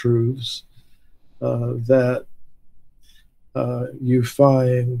certain truths, that you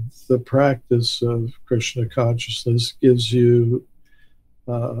find the practice of Krishna consciousness gives you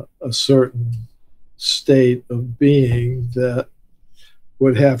a certain state of being that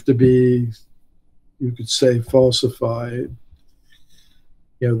would have to be, you could say, falsified,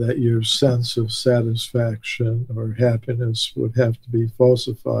 that your sense of satisfaction or happiness would have to be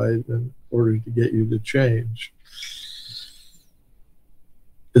falsified in order to get you to change.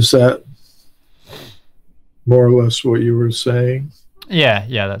 Is that more or less what you were saying? Yeah,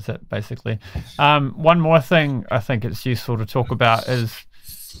 that's it, basically. One more thing I think it's useful to talk about is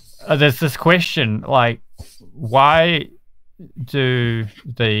there's this question, like, why do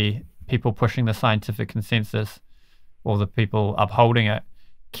the people pushing the scientific consensus, or the people upholding it,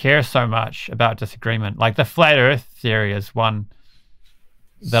 care so much about disagreement? Like, the flat earth theory is one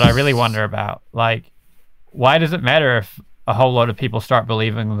that I really wonder about. Like, why does it matter if a whole lot of people start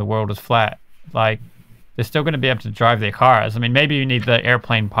believing the world is flat? Like, they're still going to be able to drive their cars. I mean, maybe you need the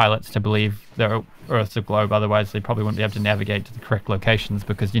airplane pilots to believe the Earth's a globe, otherwise they probably wouldn't be able to navigate to the correct locations,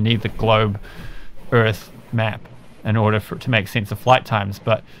 because you need the globe Earth map in order to make sense of flight times.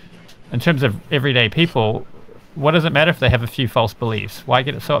 But in terms of everyday people, what does it matter if they have a few false beliefs? Why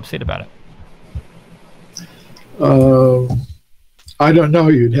get so upset about it? I don't know.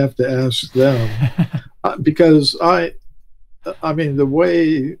 You'd have to ask them. Because I mean, the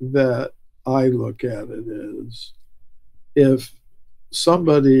way that I look at it is, if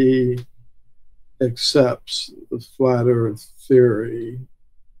somebody accepts the flat earth theory,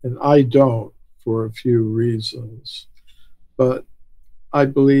 and I don't for a few reasons, but I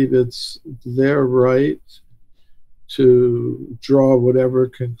believe it's their right to draw whatever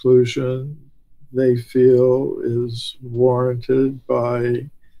conclusion they feel is warranted by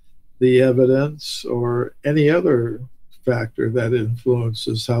the evidence or any other factor that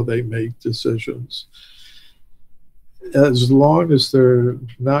influences how they make decisions. As long as they're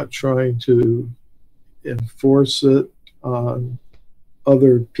not trying to enforce it on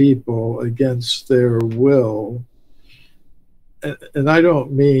other people against their will, and I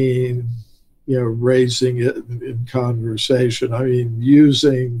don't mean, raising it in conversation. I mean,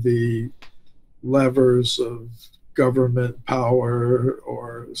 using the levers of government power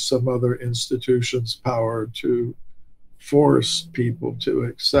or some other institution's power to force people to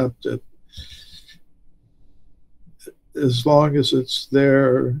accept it. As long as it's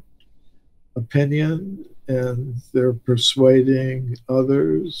their opinion and they're persuading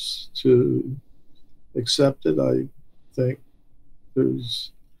others to accept it, I think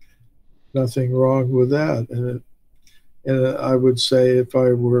there's nothing wrong with that. And I would say, if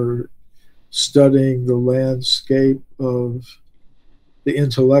I were studying the landscape of the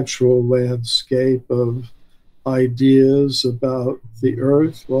intellectual landscape of ideas about the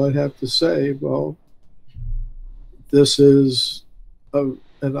earth, well, I'd have to say, well, this is an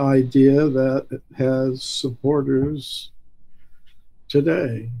idea that has supporters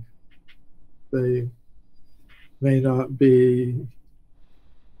today. They may not be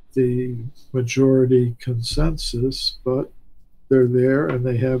the majority consensus, but they're there and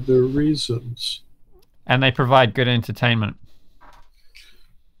they have their reasons. And they provide good entertainment.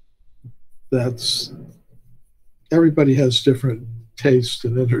 That's, everybody has different taste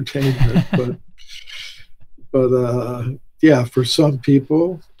in entertainment, but yeah, for some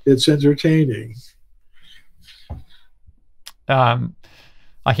people it's entertaining. I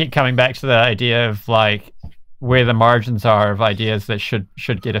keep coming back to the idea of like where the margins are of ideas that should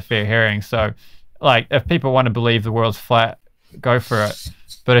get a fair hearing. So like if people want to believe the world's flat, go for it.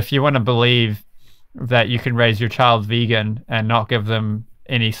 But if you want to believe that you can raise your child vegan and not give them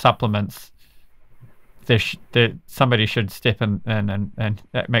any supplements, somebody should step in and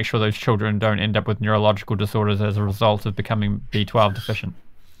make sure those children don't end up with neurological disorders as a result of becoming B12 deficient.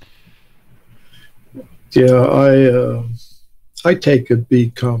 Yeah, I take a B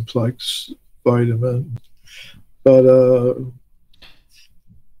complex vitamin, but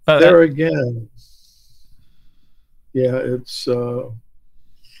there again, yeah, it's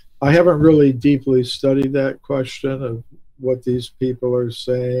I haven't really deeply studied that question of what these people are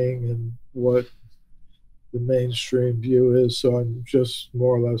saying and what the mainstream view is, so I'm just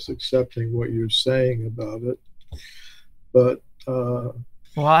more or less accepting what you're saying about it. But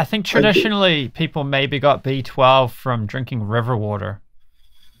well, I think traditionally people maybe got B12 from drinking river water.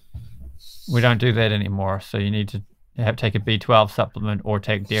 We don't do that anymore, so you need to take a B12 supplement or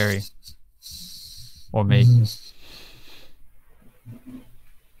take dairy or meat.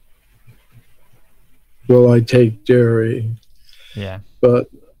 Well, I take dairy. Yeah. But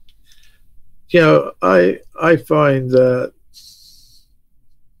you know, I find that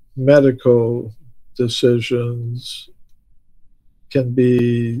medical decisions can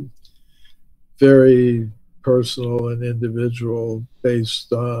be very personal and individual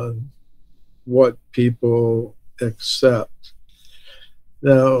based on what people accept.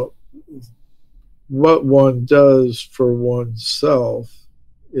 Now, what one does for oneself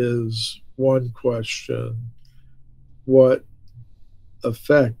is one question. What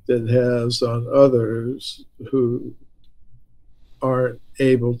effect it has on others who aren't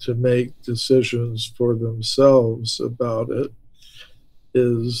able to make decisions for themselves about it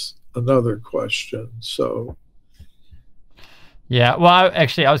is another question. So yeah, well,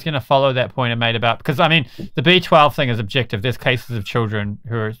 I was going to follow that point I made about, because I mean the B12 thing is objective. There's cases of children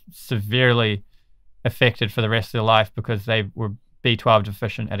who are severely affected for the rest of their life because they were B12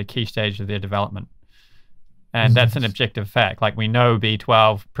 deficient at a key stage of their development. And that's an objective fact. Like, we know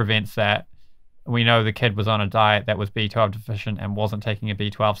B12 prevents that. We know the kid was on a diet that was B12 deficient and wasn't taking a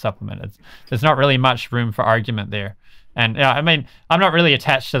B12 supplement. There's not really much room for argument there. And I mean, I'm not really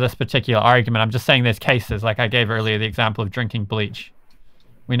attached to this particular argument. I'm just saying there's cases, like I gave earlier, the example of drinking bleach.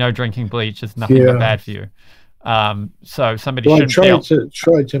 We know drinking bleach is nothing but bad for you. So somebody shouldn't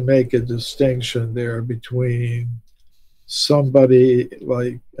try to make a distinction there between somebody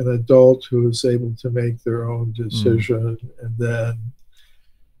like an adult who is able to make their own decision and then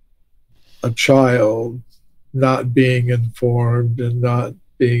a child not being informed and not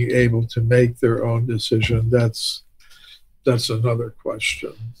being able to make their own decision. That's another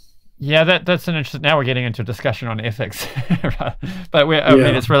question. Yeah, that's an interesting. Now we're getting into a discussion on ethics, but I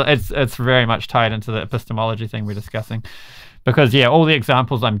mean, it's very much tied into the epistemology thing we're discussing, because all the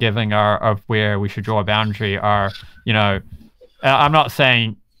examples I'm giving are of where we should draw a boundary. Are, you know, I'm not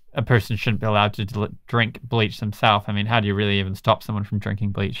saying a person shouldn't be allowed to drink bleach themselves. I mean, how do you really even stop someone from drinking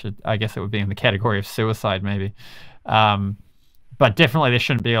bleach? I guess it would be in the category of suicide, maybe. But definitely they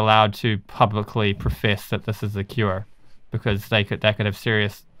shouldn't be allowed to publicly profess that this is a cure, because that could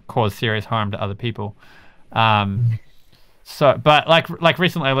have cause serious harm to other people. So, but like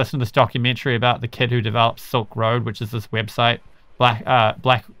recently I listened to this documentary about the kid who developed Silk Road, which is this website,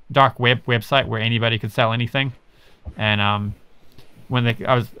 dark web website where anybody could sell anything. And when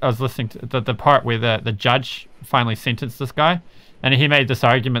I was listening to the part where the judge finally sentenced this guy, and he made this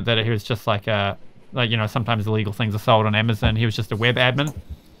argument that he was just like you know, sometimes illegal things are sold on Amazon. He was just a web admin.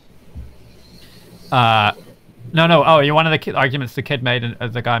 One of the arguments the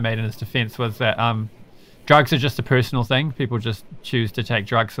guy made in his defense was that drugs are just a personal thing. People just choose to take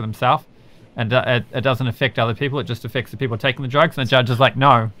drugs for themselves, and it doesn't affect other people. It just affects the people taking the drugs. And the judge is like,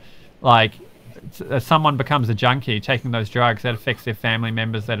 no, like, if someone becomes a junkie taking those drugs, that affects their family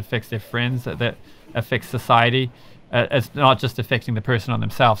members, that affects their friends, that affects society. It's not just affecting the person on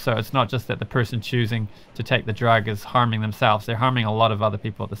themselves. So it's not just that the person choosing to take the drug is harming themselves. They're harming a lot of other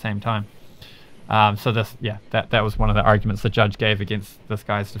people at the same time. So this, yeah, that was one of the arguments the judge gave against this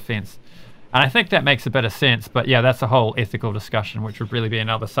guy's defense. And I think that makes a bit of sense. But yeah, that's a whole ethical discussion, which would really be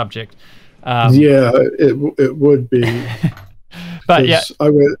another subject. Yeah, it would be. But yeah, I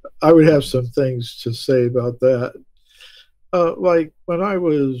would have some things to say about that. Like when I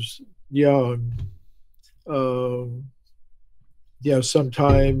was young,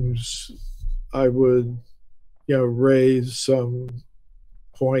 sometimes I would, raise some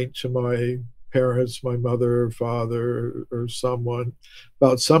point to my parents, my mother or father or someone,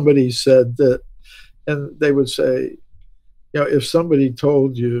 about somebody said that, and they would say, if somebody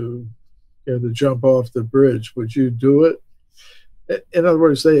told you, to jump off the bridge, would you do it? In other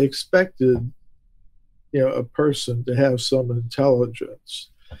words, they expected, a person to have some intelligence.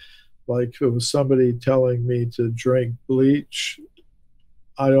 Like if it was somebody telling me to drink bleach,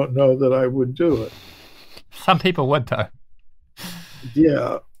 I don't know that I would do it. Some people would, though.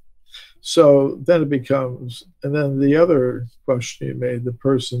 Yeah. So then it becomes, and then the other question you made, the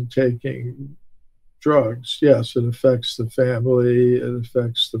person taking drugs, yes, it affects the family, it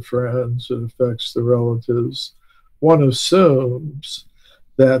affects the friends, it affects the relatives. One assumes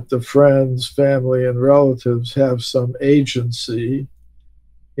that the friends, family, and relatives have some agency.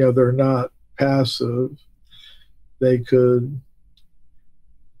 They're not passive. They could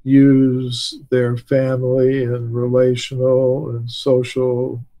use their family and relational and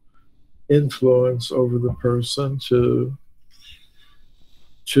social influence over the person to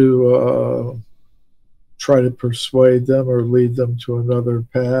try to persuade them or lead them to another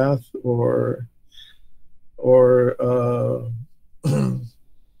path, or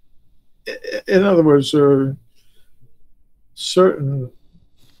in other words, there are certain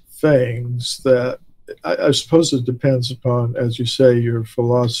things that I suppose it depends upon, as you say, your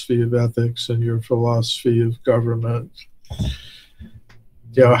philosophy of ethics and your philosophy of government.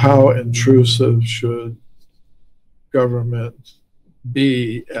 How intrusive should government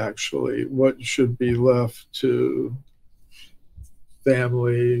be, actually? What should be left to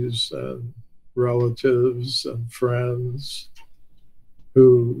families and relatives and friends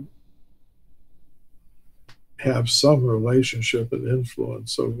who have some relationship and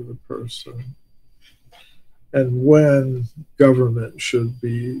influence over the person? And when government should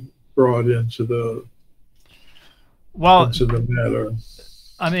be brought into the matter?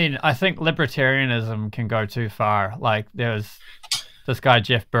 I mean, I think libertarianism can go too far. Like there's this guy,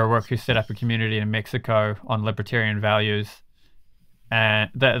 Jeff Berwick, who set up a community in Mexico on libertarian values. And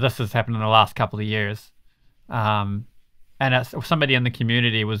this has happened in the last couple of years. And somebody in the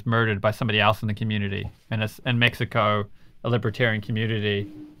community was murdered by somebody else in the community. And it's in Mexico, a libertarian community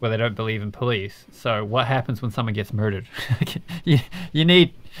where they don't believe in police. So what happens when someone gets murdered? you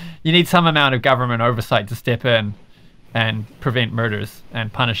need some amount of government oversight to step in and prevent murders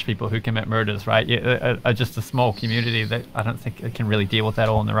and punish people who commit murders, right? Just a small community that I don't think it can really deal with that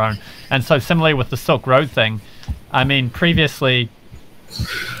all on their own. And so similarly with the Silk Road thing, I mean, previously,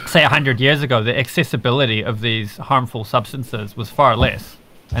 say 100 years ago, the accessibility of these harmful substances was far less,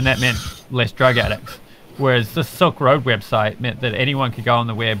 and that meant less drug addicts. Whereas this Silk Road website meant that anyone could go on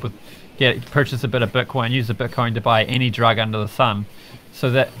the web purchase a bit of Bitcoin, use the Bitcoin to buy any drug under the sun. So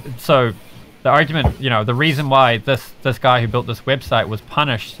the argument, the reason why this guy who built this website was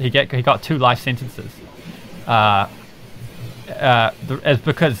punished, he got 2 life sentences, is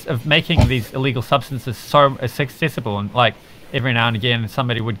because of making these illegal substances so accessible. And like every now and again,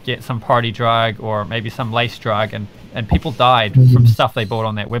 somebody would get some party drug or maybe some lace drug, and people died from stuff they bought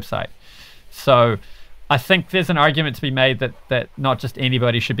on that website. So I think there's an argument to be made that not just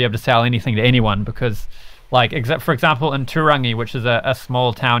anybody should be able to sell anything to anyone, because like, for example, in Turangi, which is a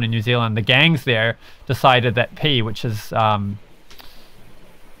small town in New Zealand, the gangs there decided that P, which is, I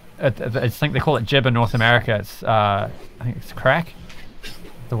think they call it Jib in North America. It's, I think it's crack,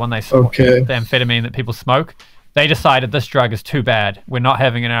 the one they smoke, the amphetamine that people smoke. They decided this drug is too bad. We're not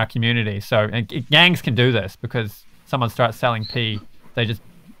having it in our community. So gangs can do this because someone starts selling P, they just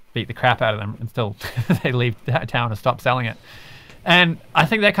beat the crap out of them until they leave that town and stop selling it. And I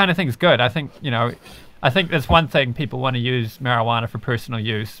think that kind of thing is good. I think, I think there's one thing, people want to use marijuana for personal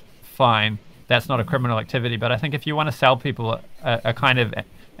use, fine. That's not a criminal activity. But I think if you want to sell people a kind of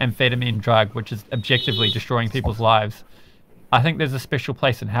amphetamine drug, which is objectively destroying people's lives, I think there's a special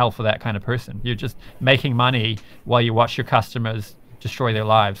place in hell for that kind of person. You're just making money while you watch your customers destroy their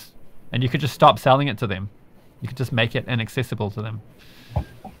lives. And you could just stop selling it to them. You could just make it inaccessible to them.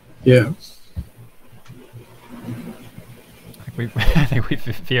 Yeah. I think we've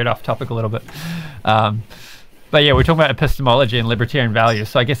veered off topic a little bit. But yeah, we're talking about epistemology and libertarian values.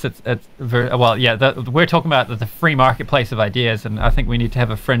 So I guess it's very, well, yeah. We're talking about the free marketplace of ideas, and I think we need to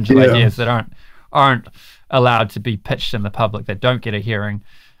have a fringe of ideas that aren't allowed to be pitched in the public, that don't get a hearing.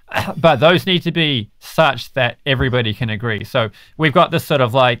 But those need to be such that everybody can agree. So we've got this sort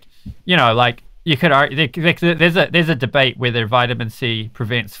of like, you know, like you could argue, there's a debate whether vitamin C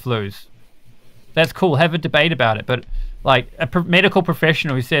prevents flus. That's cool. Have a debate about it. But like a medical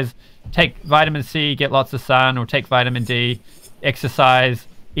professional who says, take vitamin C, get lots of sun, or take vitamin D, exercise,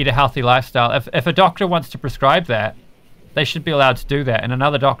 eat a healthy lifestyle. If a doctor wants to prescribe that, they should be allowed to do that. And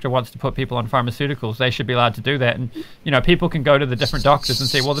another doctor wants to put people on pharmaceuticals, they should be allowed to do that. And, you know, people can go to the different doctors and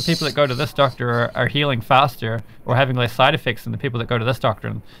say, well, the people that go to this doctor are healing faster or having less side effects than the people that go to this doctor.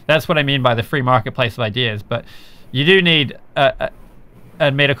 And that's what I mean by the free marketplace of ideas. But you do need a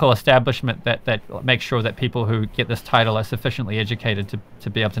medical establishment that makes sure that people who get this title are sufficiently educated to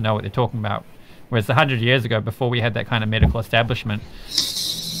be able to know what they're talking about. Whereas 100 years ago, before we had that kind of medical establishment,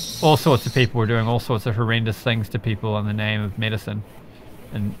 all sorts of people were doing all sorts of horrendous things to people in the name of medicine,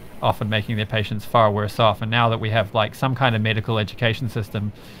 and often making their patients far worse off. And now that we have like some kind of medical education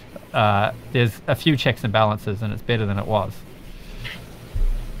system, there's a few checks and balances, and it's better than it was.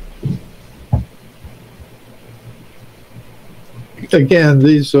 Again,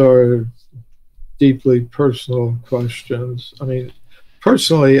 these are deeply personal questions. I mean,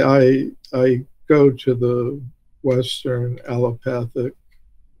 personally, I go to the Western allopathic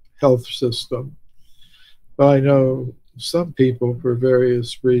health system, but I know some people, for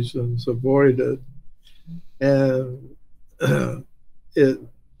various reasons, avoid it, and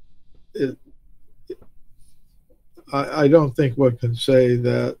I don't think one can say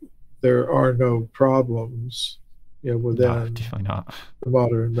that there are no problems, you know, within definitely not the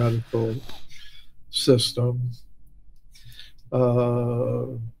modern medical system.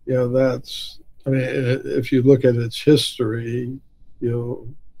 You know, that's, I mean, if you look at its history, you'll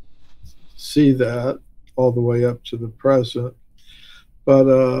see that all the way up to the present. But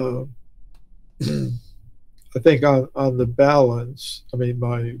I think on the balance, I mean,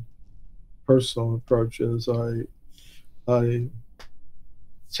 my personal approach is I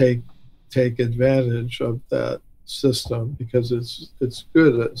take advantage of that system because it's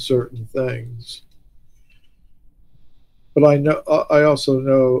good at certain things. But I also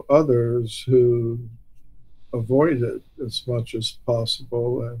know others who avoid it as much as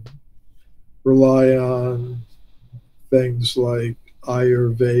possible and rely on things like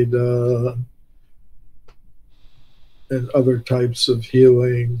Ayurveda and other types of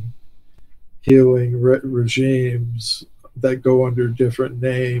healing regimes that go under different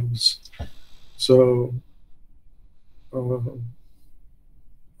names. So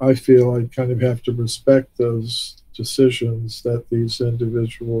I feel I kind of have to respect those decisions that these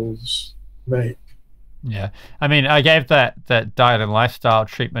individuals make. Yeah, I mean, I gave that diet and lifestyle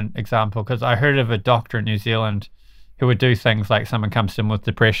treatment example because I heard of a doctor in New Zealand who would do things like someone comes to them with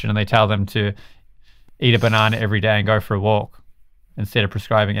depression and they tell them to eat a banana every day and go for a walk instead of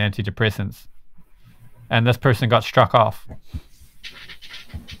prescribing antidepressants. And this person got struck off.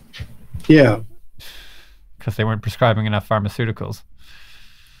 Yeah. Because they weren't prescribing enough pharmaceuticals.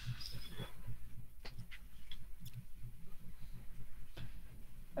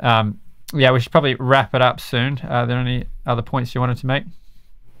 Yeah, we should probably wrap it up soon. Are there any other points you wanted to make?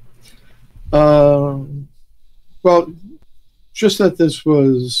 Well, just that this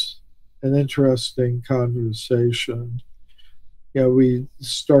was an interesting conversation. Yeah, we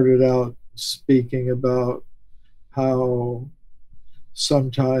started out speaking about how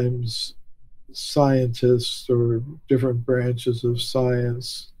sometimes scientists or different branches of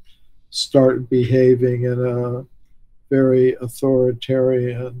science start behaving in a very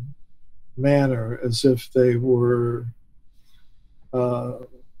authoritarian manner, as if they were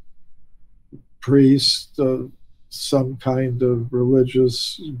priests of some kind of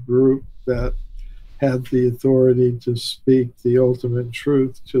religious group that had the authority to speak the ultimate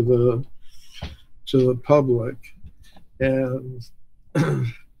truth to the public. And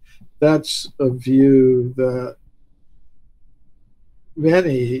that's a view that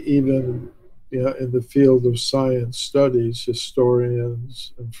many, even in the field of science studies,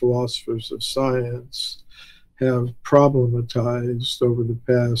 historians and philosophers of science have problematized over the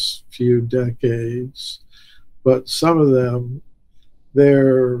past few decades. But some of them,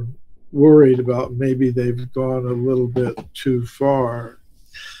 they're worried about maybe they've gone a little bit too far,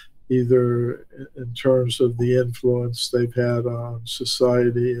 either in terms of the influence they've had on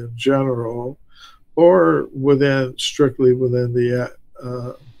society in general, or strictly within the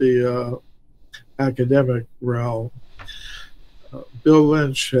academic realm. Bill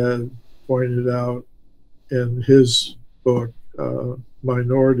Lynch had pointed out in his book,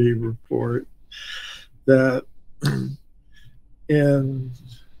 Minority Report, that in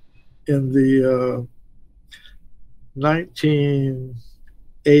the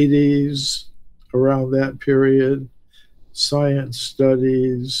 1980s, around that period, science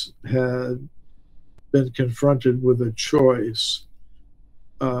studies had been confronted with a choice,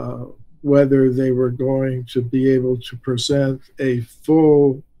 whether they were going to be able to present a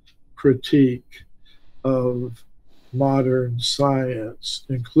full critique of modern science,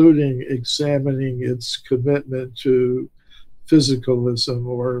 including examining its commitment to physicalism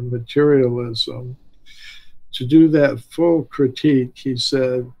or materialism. To do that full critique, he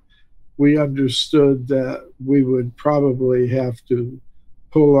said, we understood that we would probably have to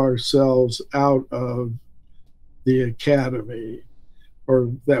pull ourselves out of the academy, or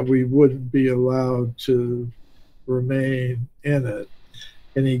that we wouldn't be allowed to remain in it.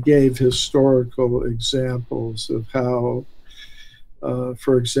 And he gave historical examples of how,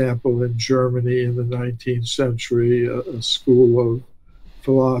 for example, in Germany in the 19th century, a school of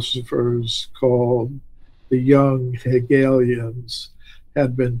philosophers called the Young Hegelians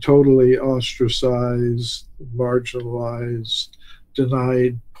had been totally ostracized, marginalized,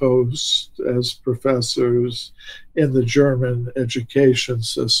 denied posts as professors in the German education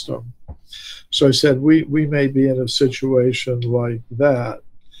system. So I said, we may be in a situation like that.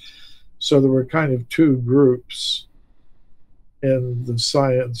 So there were kind of two groups in the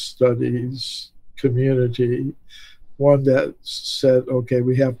science studies community. One that said, okay,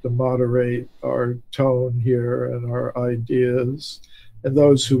 we have to moderate our tone here and our ideas, and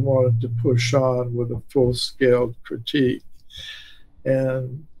those who wanted to push on with a full-scale critique.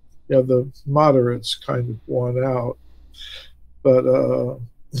 And the moderates kind of won out. But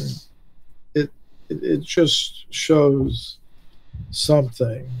it just shows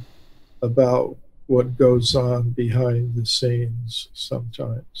something about what goes on behind the scenes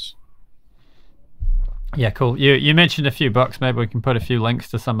sometimes. Yeah, cool. You mentioned a few books. Maybe we can put a few links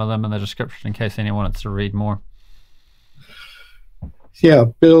to some of them in the description in case anyone wants to read more. Yeah,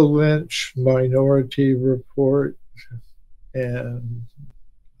 Bill Lynch, Minority Report, and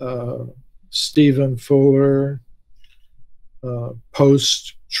Stephen Fuller,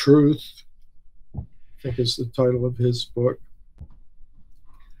 Post-Truth, I think is the title of his book.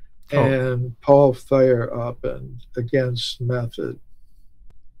 Cool. And Paul Feyerabend, Against Method.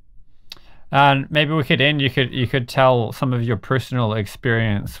 And maybe we could end. You could tell some of your personal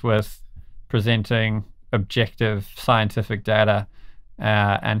experience with presenting objective scientific data,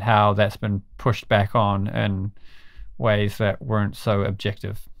 and how that's been pushed back on in ways that weren't so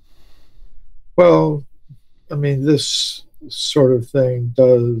objective. Well, I mean, this sort of thing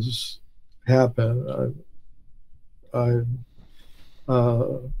does happen. I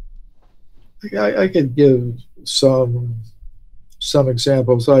could give some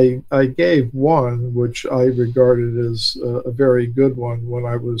examples. I gave one which I regarded as a very good one when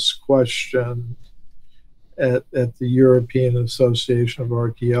I was questioned at the European Association of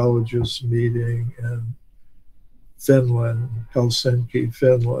Archaeologists meeting in Finland, Helsinki,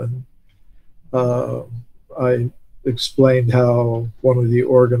 Finland. I explained how one of the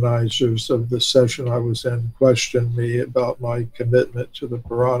organizers of the session I was in questioned me about my commitment to the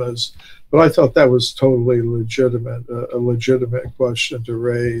Puranas, but I thought that was totally legitimate, a legitimate question to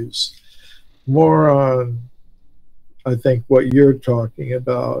raise. More on, I think, what you're talking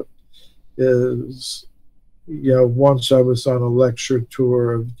about is, once I was on a lecture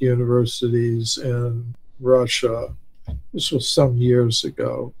tour of universities in Russia. This was some years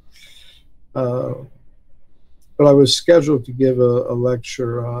ago. But I was scheduled to give a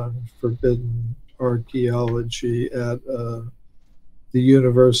lecture on forbidden archaeology at the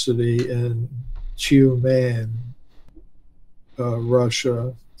university in Tyumen,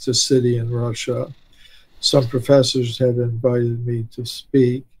 Russia. It's a city in Russia. Some professors had invited me to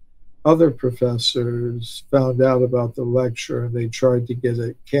speak. Other professors found out about the lecture and they tried to get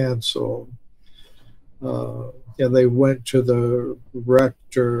it canceled. They went to the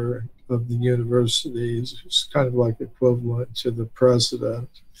rector of the universities, it's kind of like equivalent to the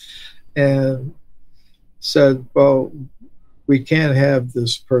president, and said, well, we can't have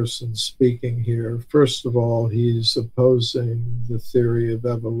this person speaking here. First of all, he's opposing the theory of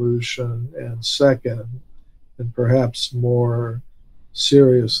evolution, and second, and perhaps more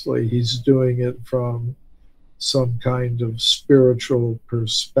seriously, he's doing it from some kind of spiritual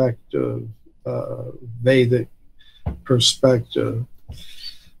perspective, Vedic perspective.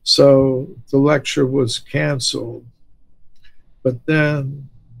 So the lecture was canceled. But then,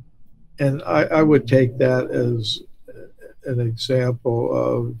 and I would take that as an example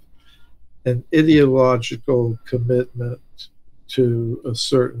of an ideological commitment to a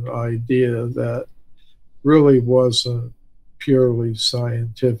certain idea that really wasn't purely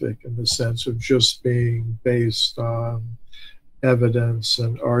scientific in the sense of just being based on evidence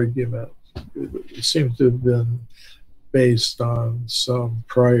and argument. It seemed to have been based on some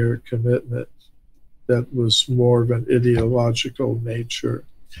prior commitment that was more of an ideological nature.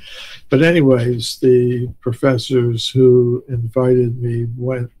 But anyways, the professors who invited me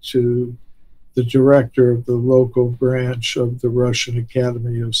went to the director of the local branch of the Russian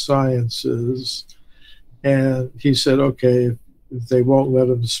Academy of Sciences, and he said, okay, if they won't let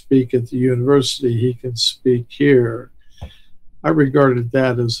him speak at the university, he can speak here. I regarded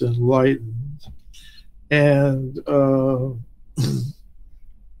that as enlightened. And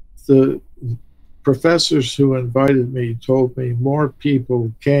the professors who invited me told me more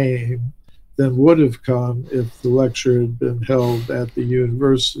people came than would have come if the lecture had been held at the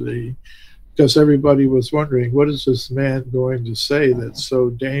university, because everybody was wondering, what is this man going to say that's so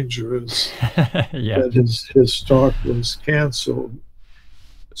dangerous that his talk was canceled?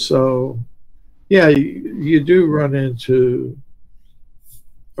 So, yeah, you do run into,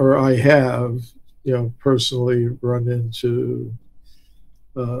 or I have, personally run into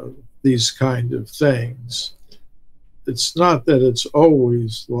these kind of things. It's not that it's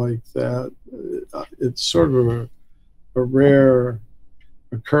always like that. It's sort of a rare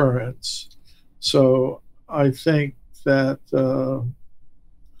occurrence. So I think that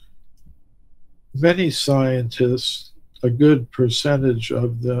many scientists, a good percentage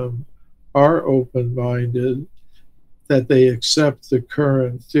of them, are open-minded, that they accept the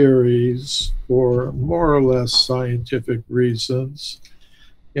current theories for more or less scientific reasons.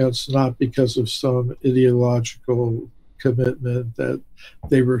 It's not because of some ideological commitment that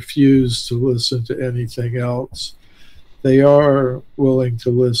they refuse to listen to anything else. They are willing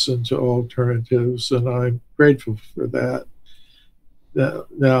to listen to alternatives, and I'm grateful for that.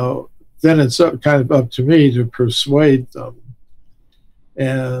 Now, then it's kind of up to me to persuade them.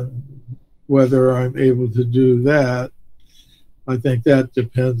 And whether I'm able to do that, I think that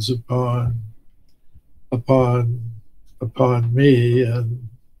depends upon me and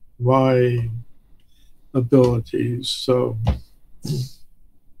my abilities. So,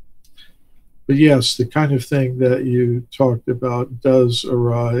 but yes, the kind of thing that you talked about does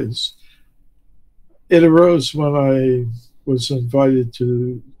arise. It arose when I was invited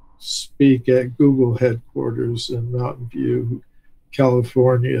to speak at Google headquarters in Mountain View,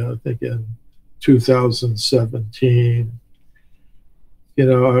 California, I think in 2017.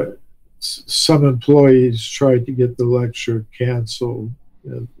 Some employees tried to get the lecture canceled.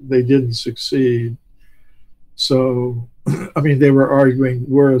 They didn't succeed. So, they were arguing,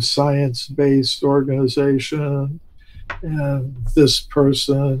 we're a science-based organization, and this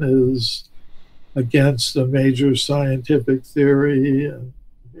person is against a major scientific theory.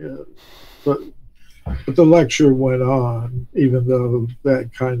 But the lecture went on, even though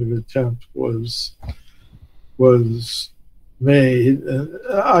that kind of attempt was made. And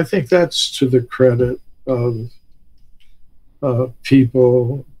I think that's to the credit of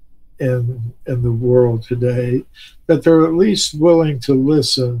people in the world today, that they're at least willing to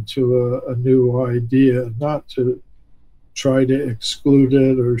listen to a new idea, not to try to exclude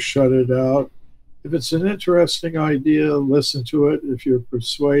it or shut it out. If it's an interesting idea, listen to it. If you're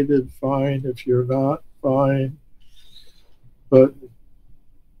persuaded, fine. If you're not, fine. But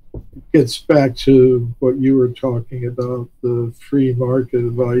it gets back to what you were talking about, the free market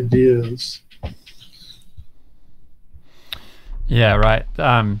of ideas. Yeah, right.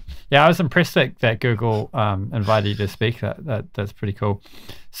 I was impressed that Google invited you to speak. That's pretty cool.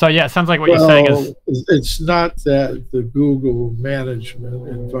 So yeah, it sounds like what you're saying is, it's not that the Google management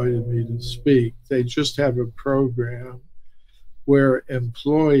invited me to speak. They just have a program where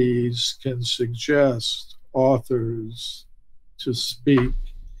employees can suggest authors to speak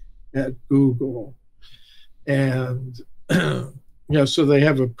at Google. And so they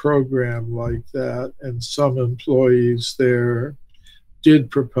have a program like that, and some employees there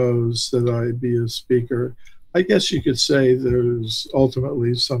did propose that I be a speaker. I guess you could say there's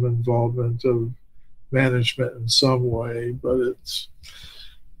ultimately some involvement of management in some way, but it's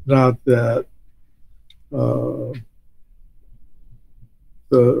not that who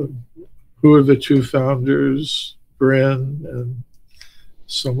are the two founders, Bryn and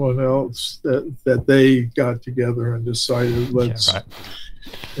someone else, that they got together and decided, let's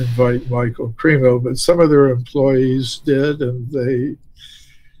invite Michael Cremo. But some of their employees did, and they,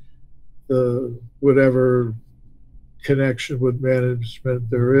 whatever connection with management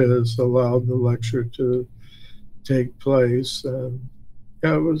there is, allowed the lecture to take place. And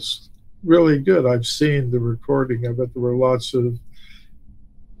it was really good. I've seen the recording of it. There were lots of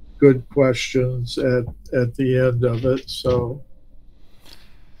good questions at the end of it. So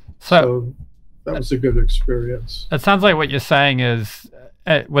So that was a good experience. it sounds like what you're saying is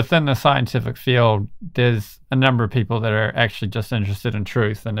within the scientific field, there's a number of people that are actually just interested in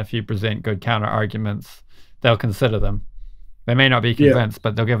truth. And if you present good counter arguments, they'll consider them. They may not be convinced,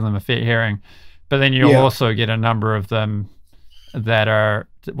 but they'll give them a fair hearing. But then you'll also get a number of them that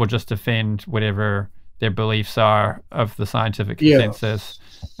will just defend whatever their beliefs are of the scientific consensus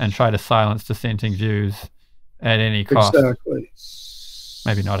and try to silence dissenting views at any cost. Exactly.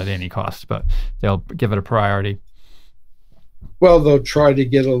 Maybe not at any cost, but they'll give it a priority. Well, they'll try to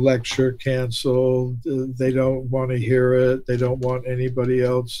get a lecture canceled. They don't want to hear it. They don't want anybody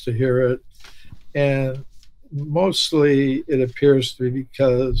else to hear it. And mostly it appears to be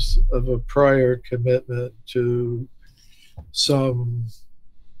because of a prior commitment to some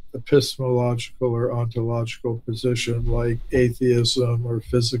epistemological or ontological position like atheism or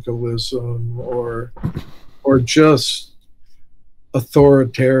physicalism or just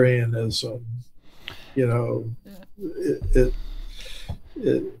authoritarianism. You know,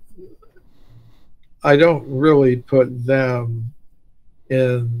 I don't really put them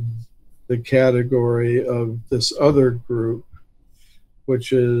in the category of this other group,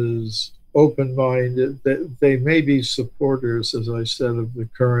 which is open-minded. They may be supporters, as I said, of the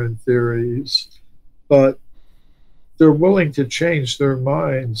current theories, but they're willing to change their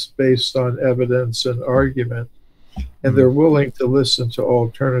minds based on evidence and argument, and they're willing to listen to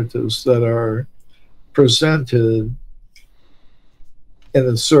alternatives that are presented in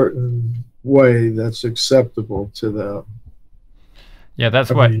a certain way that's acceptable to them. Yeah,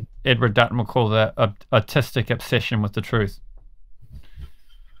 that's what Edward Dutton would call the autistic obsession with the truth.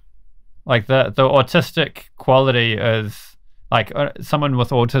 Like the autistic quality is like someone with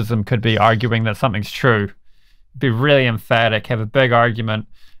autism could be arguing that something's true, be really emphatic, have a big argument,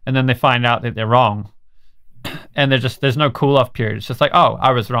 and then they find out that they're wrong. And there's no cool off period. It's just like, oh,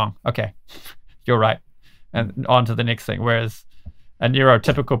 I was wrong. Okay, you're right. And on to the next thing. Whereas a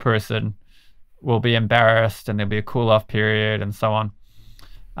neurotypical person will be embarrassed and there'll be a cool off period and so on.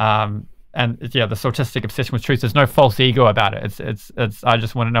 And yeah, the autistic obsession with truth, there's no false ego about it. It's I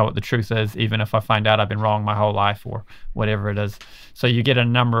just want to know what the truth is, even if I find out I've been wrong my whole life or whatever it is. So you get a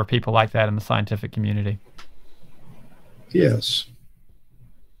number of people like that in the scientific community. Yes.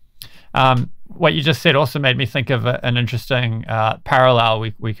 What you just said also made me think of an interesting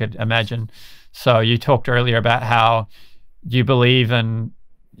parallel we could imagine. So you talked earlier about how you believe in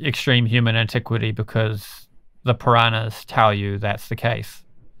extreme human antiquity because the Puranas tell you that's the case.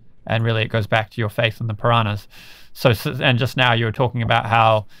 And really it goes back to your faith in the Puranas. So and just now you were talking about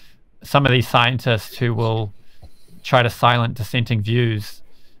how some of these scientists who will try to silence dissenting views,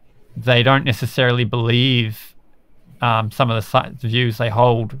 they don't necessarily believe some of the views they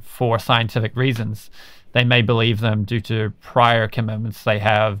hold for scientific reasons. They may believe them due to prior commitments they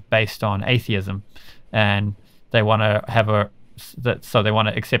have based on atheism, and they want to have so they want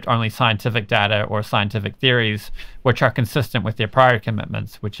to accept only scientific data or scientific theories which are consistent with their prior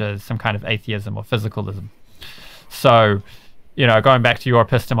commitments, which is some kind of atheism or physicalism. So, you know, going back to your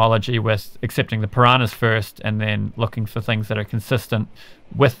epistemology with accepting the Puranas first and then looking for things that are consistent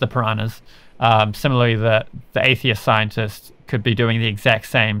with the Puranas, similarly, the atheist scientist could be doing the exact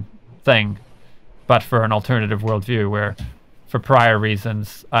same thing, but for an alternative worldview, where for prior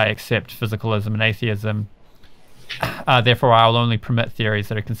reasons I accept physicalism and atheism. Therefore, I'll only permit theories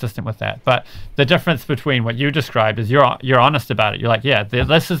that are consistent with that. But the difference between what you described is you're honest about it. You're like, yeah,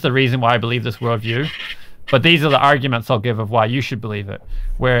 this is the reason why I believe this worldview, but these are the arguments I'll give of why you should believe it.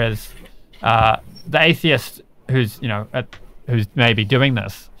 Whereas the atheist who's maybe doing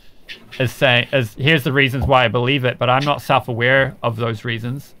this is saying, here's the reasons why I believe it, but I'm not self-aware of those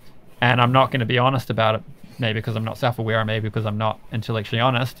reasons, and I'm not going to be honest about it, maybe because I'm not self-aware, or maybe because I'm not intellectually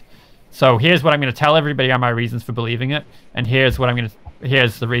honest. So here's what I'm going to tell everybody are my reasons for believing it, and here's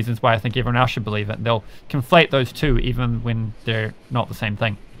the reasons why I think everyone else should believe it. And they'll conflate those two even when they're not the same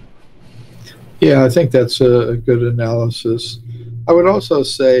thing. Yeah, I think that's a good analysis. I would also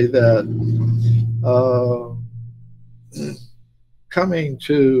say that coming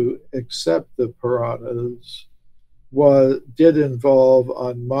to accept the Puranas did involve,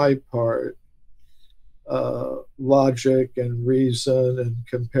 on my part, logic and reason and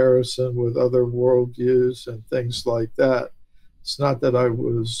comparison with other worldviews and things like that. It's not that I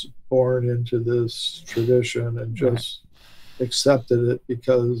was born into this tradition and just accepted it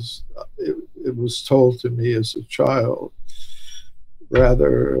because it was told to me as a child,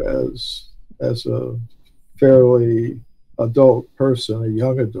 rather as a fairly adult person, a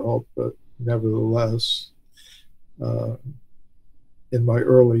young adult, but nevertheless, in my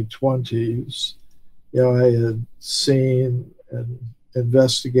early 20s, I had seen and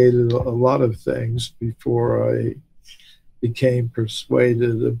investigated a lot of things before I became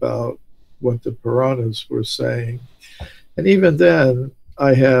persuaded about what the Puranas were saying. And even then,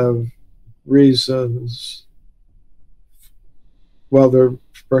 I have reasons, well, they're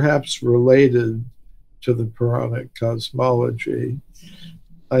perhaps related to the Puranic cosmology.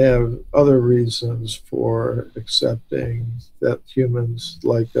 I have other reasons for accepting that humans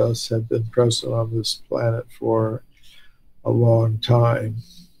like us have been present on this planet for a long time.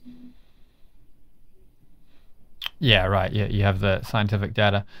 Yeah, right. Yeah, you have the scientific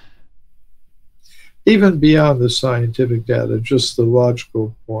data. Even beyond the scientific data, just the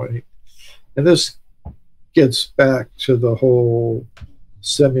logical point. And this gets back to the whole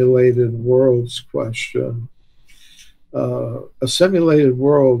simulated worlds question. A simulated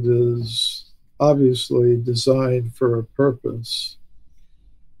world is obviously designed for a purpose.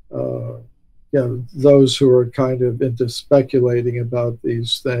 Those who are kind of into speculating about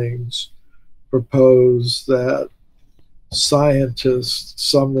these things propose that scientists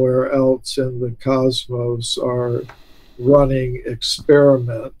somewhere else in the cosmos are running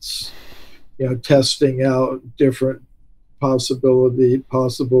experiments, testing out different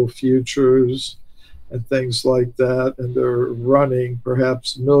possible futures and things like that, and they're running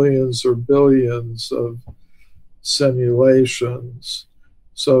perhaps millions or billions of simulations.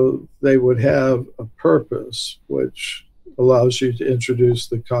 So they would have a purpose, which allows you to introduce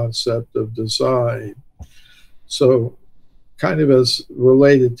the concept of design. So kind of as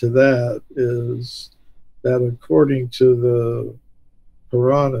related to that is that according to the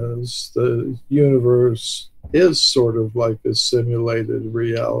Puranas, the universe is sort of like a simulated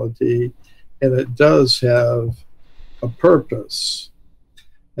reality, and it does have a purpose.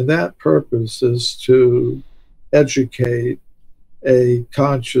 And that purpose is to educate a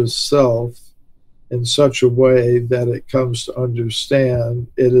conscious self in such a way that it comes to understand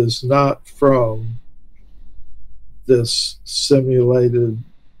it is not from this simulated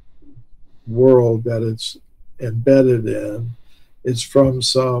world that it's embedded in. It's from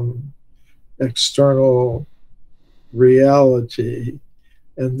some external reality.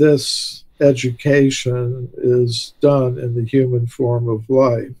 And this education is done in the human form of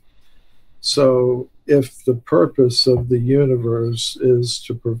life. So if the purpose of the universe is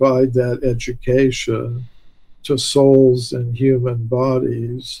to provide that education to souls in human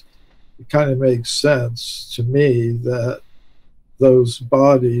bodies, it kind of makes sense to me that those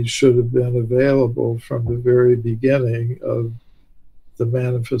bodies should have been available from the very beginning of the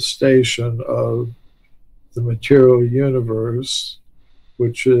manifestation of the material universe,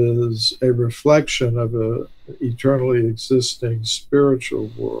 which is a reflection of an eternally existing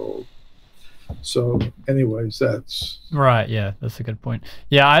spiritual world. So anyways, that's right. Yeah, that's a good point.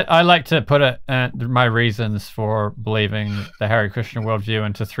 Yeah, I like to put it my reasons for believing the Hare Krishna worldview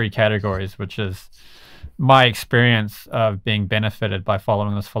into three categories, which is my experience of being benefited by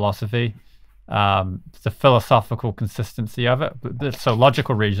following this philosophy, the philosophical consistency of it. So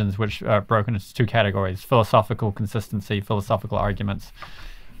logical reasons, which are broken into two categories: philosophical consistency, philosophical arguments,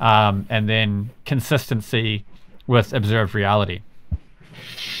 and then consistency with observed reality.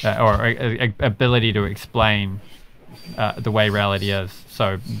 Or ability to explain the way reality is.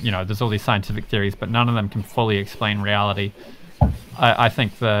 So, there's all these scientific theories, but none of them can fully explain reality. I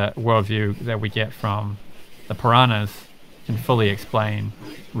think the worldview that we get from the Puranas can fully explain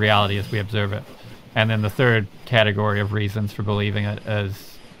reality as we observe it. And then the third category of reasons for believing it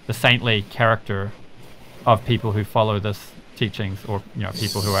is the saintly character of people who follow this teachings, or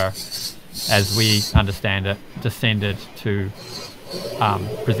people who are, as we understand it, descended to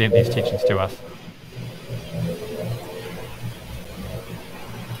present these teachings to us.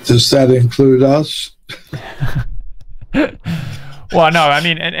 Does that include us? Well, no, I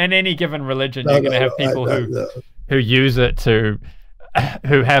mean, in any given religion, you're going to have people who use it to,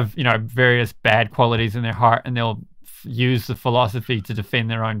 who have, various bad qualities in their heart, and they'll use the philosophy to defend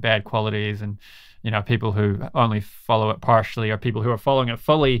their own bad qualities. And, people who only follow it partially, or people who are following it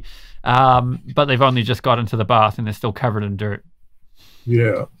fully, but they've only just got into the bath and they're still covered in dirt.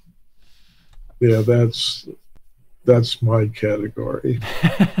 Yeah, that's my category.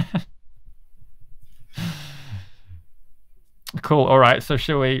 Cool. All right. So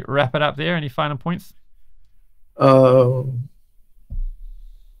shall we wrap it up there? Any final points? Final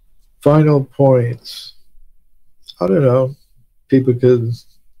points. I don't know. People could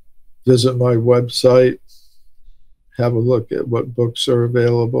visit my website, have a look at what books are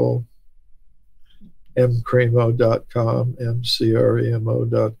available. mcremo.com,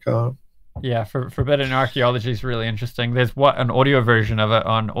 mcremo.com. Yeah, Forbidden Archaeology is really interesting. There's an audio version of it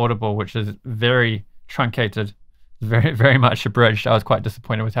on Audible, which is very truncated, very much abridged. I was quite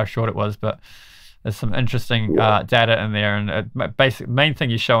disappointed with how short it was, but there's some interesting data in there, and basic main thing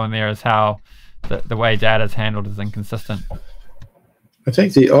you show in there is how the way data is handled is inconsistent. I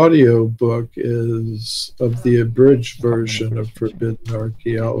think the audio book is of the abridged version of Forbidden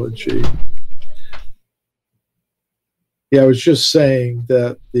Archaeology. Yeah, I was just saying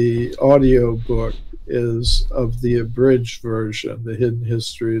that the audio book is of the abridged version, The Hidden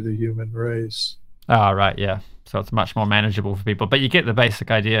History of the Human Race. Oh, right, yeah. So it's much more manageable for people. But you get the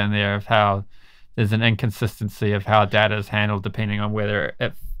basic idea in there of how there's an inconsistency of how data is handled depending on whether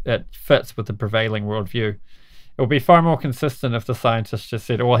it fits with the prevailing worldview. It would be far more consistent if the scientists just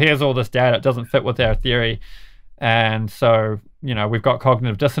said, well, here's all this data, it doesn't fit with our theory. And so, you know, we've got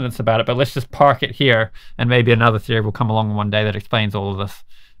cognitive dissonance about it, but let's just park it here, and maybe another theory will come along one day that explains all of this.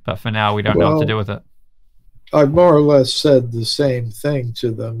 But for now, we don't know what to do with it. I've more or less said the same thing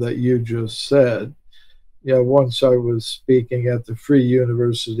to them that you just said. Yeah, once I was speaking at the Free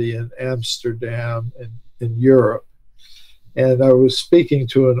University in Amsterdam in Europe, and I was speaking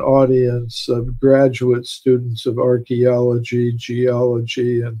to an audience of graduate students of archaeology,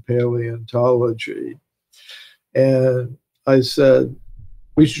 geology, and paleontology. And I said,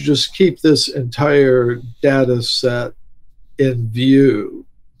 we should just keep this entire data set in view,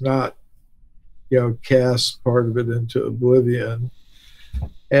 not, cast part of it into oblivion.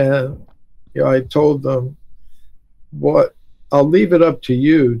 And, I told them, I'll leave it up to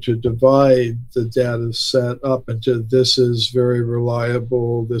you to divide the data set up into this is very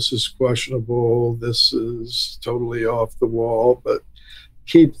reliable, this is questionable, this is totally off the wall, but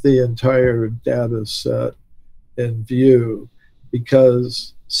keep the entire data set in view,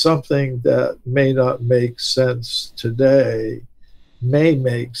 because something that may not make sense today may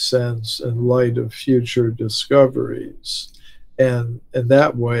make sense in light of future discoveries. And in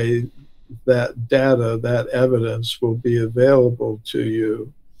that way, that data, that evidence will be available to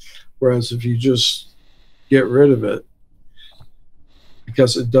you. Whereas if you just get rid of it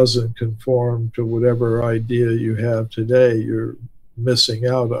because it doesn't conform to whatever idea you have today, you're missing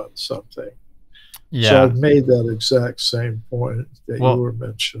out on something. Yeah. So I've made that exact same point that you were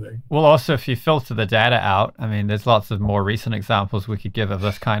mentioning. Well, also, if you filter the data out, I mean, there's lots of more recent examples we could give of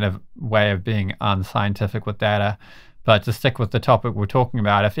this kind of way of being unscientific with data. But to stick with the topic we're talking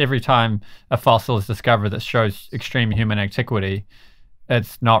about, if every time a fossil is discovered that shows extreme human antiquity,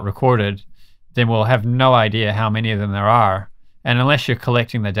 it's not recorded, then we'll have no idea how many of them there are. And unless you're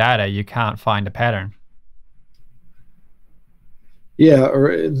collecting the data, you can't find a pattern. Yeah,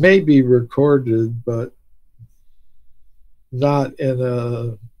 or it may be recorded, but not in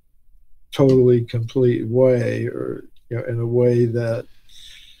a totally complete way, or in a way that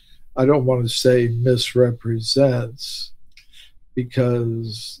I don't want to say misrepresents,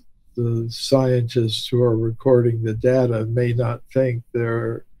 because the scientists who are recording the data may not think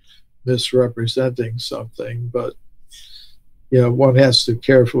they're misrepresenting something, but one has to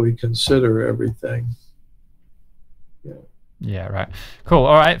carefully consider everything. Yeah, right. Cool.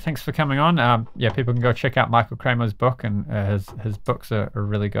 All right. Thanks for coming on. Yeah, people can go check out Michael Cremo's book, and his books are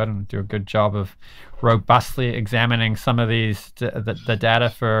really good and do a good job of robustly examining some of these the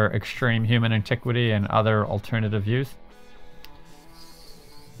data for extreme human antiquity and other alternative views.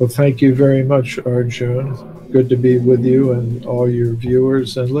 Well, thank you very much, Arjun. Good to be with you and all your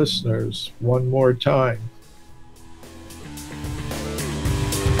viewers and listeners one more time.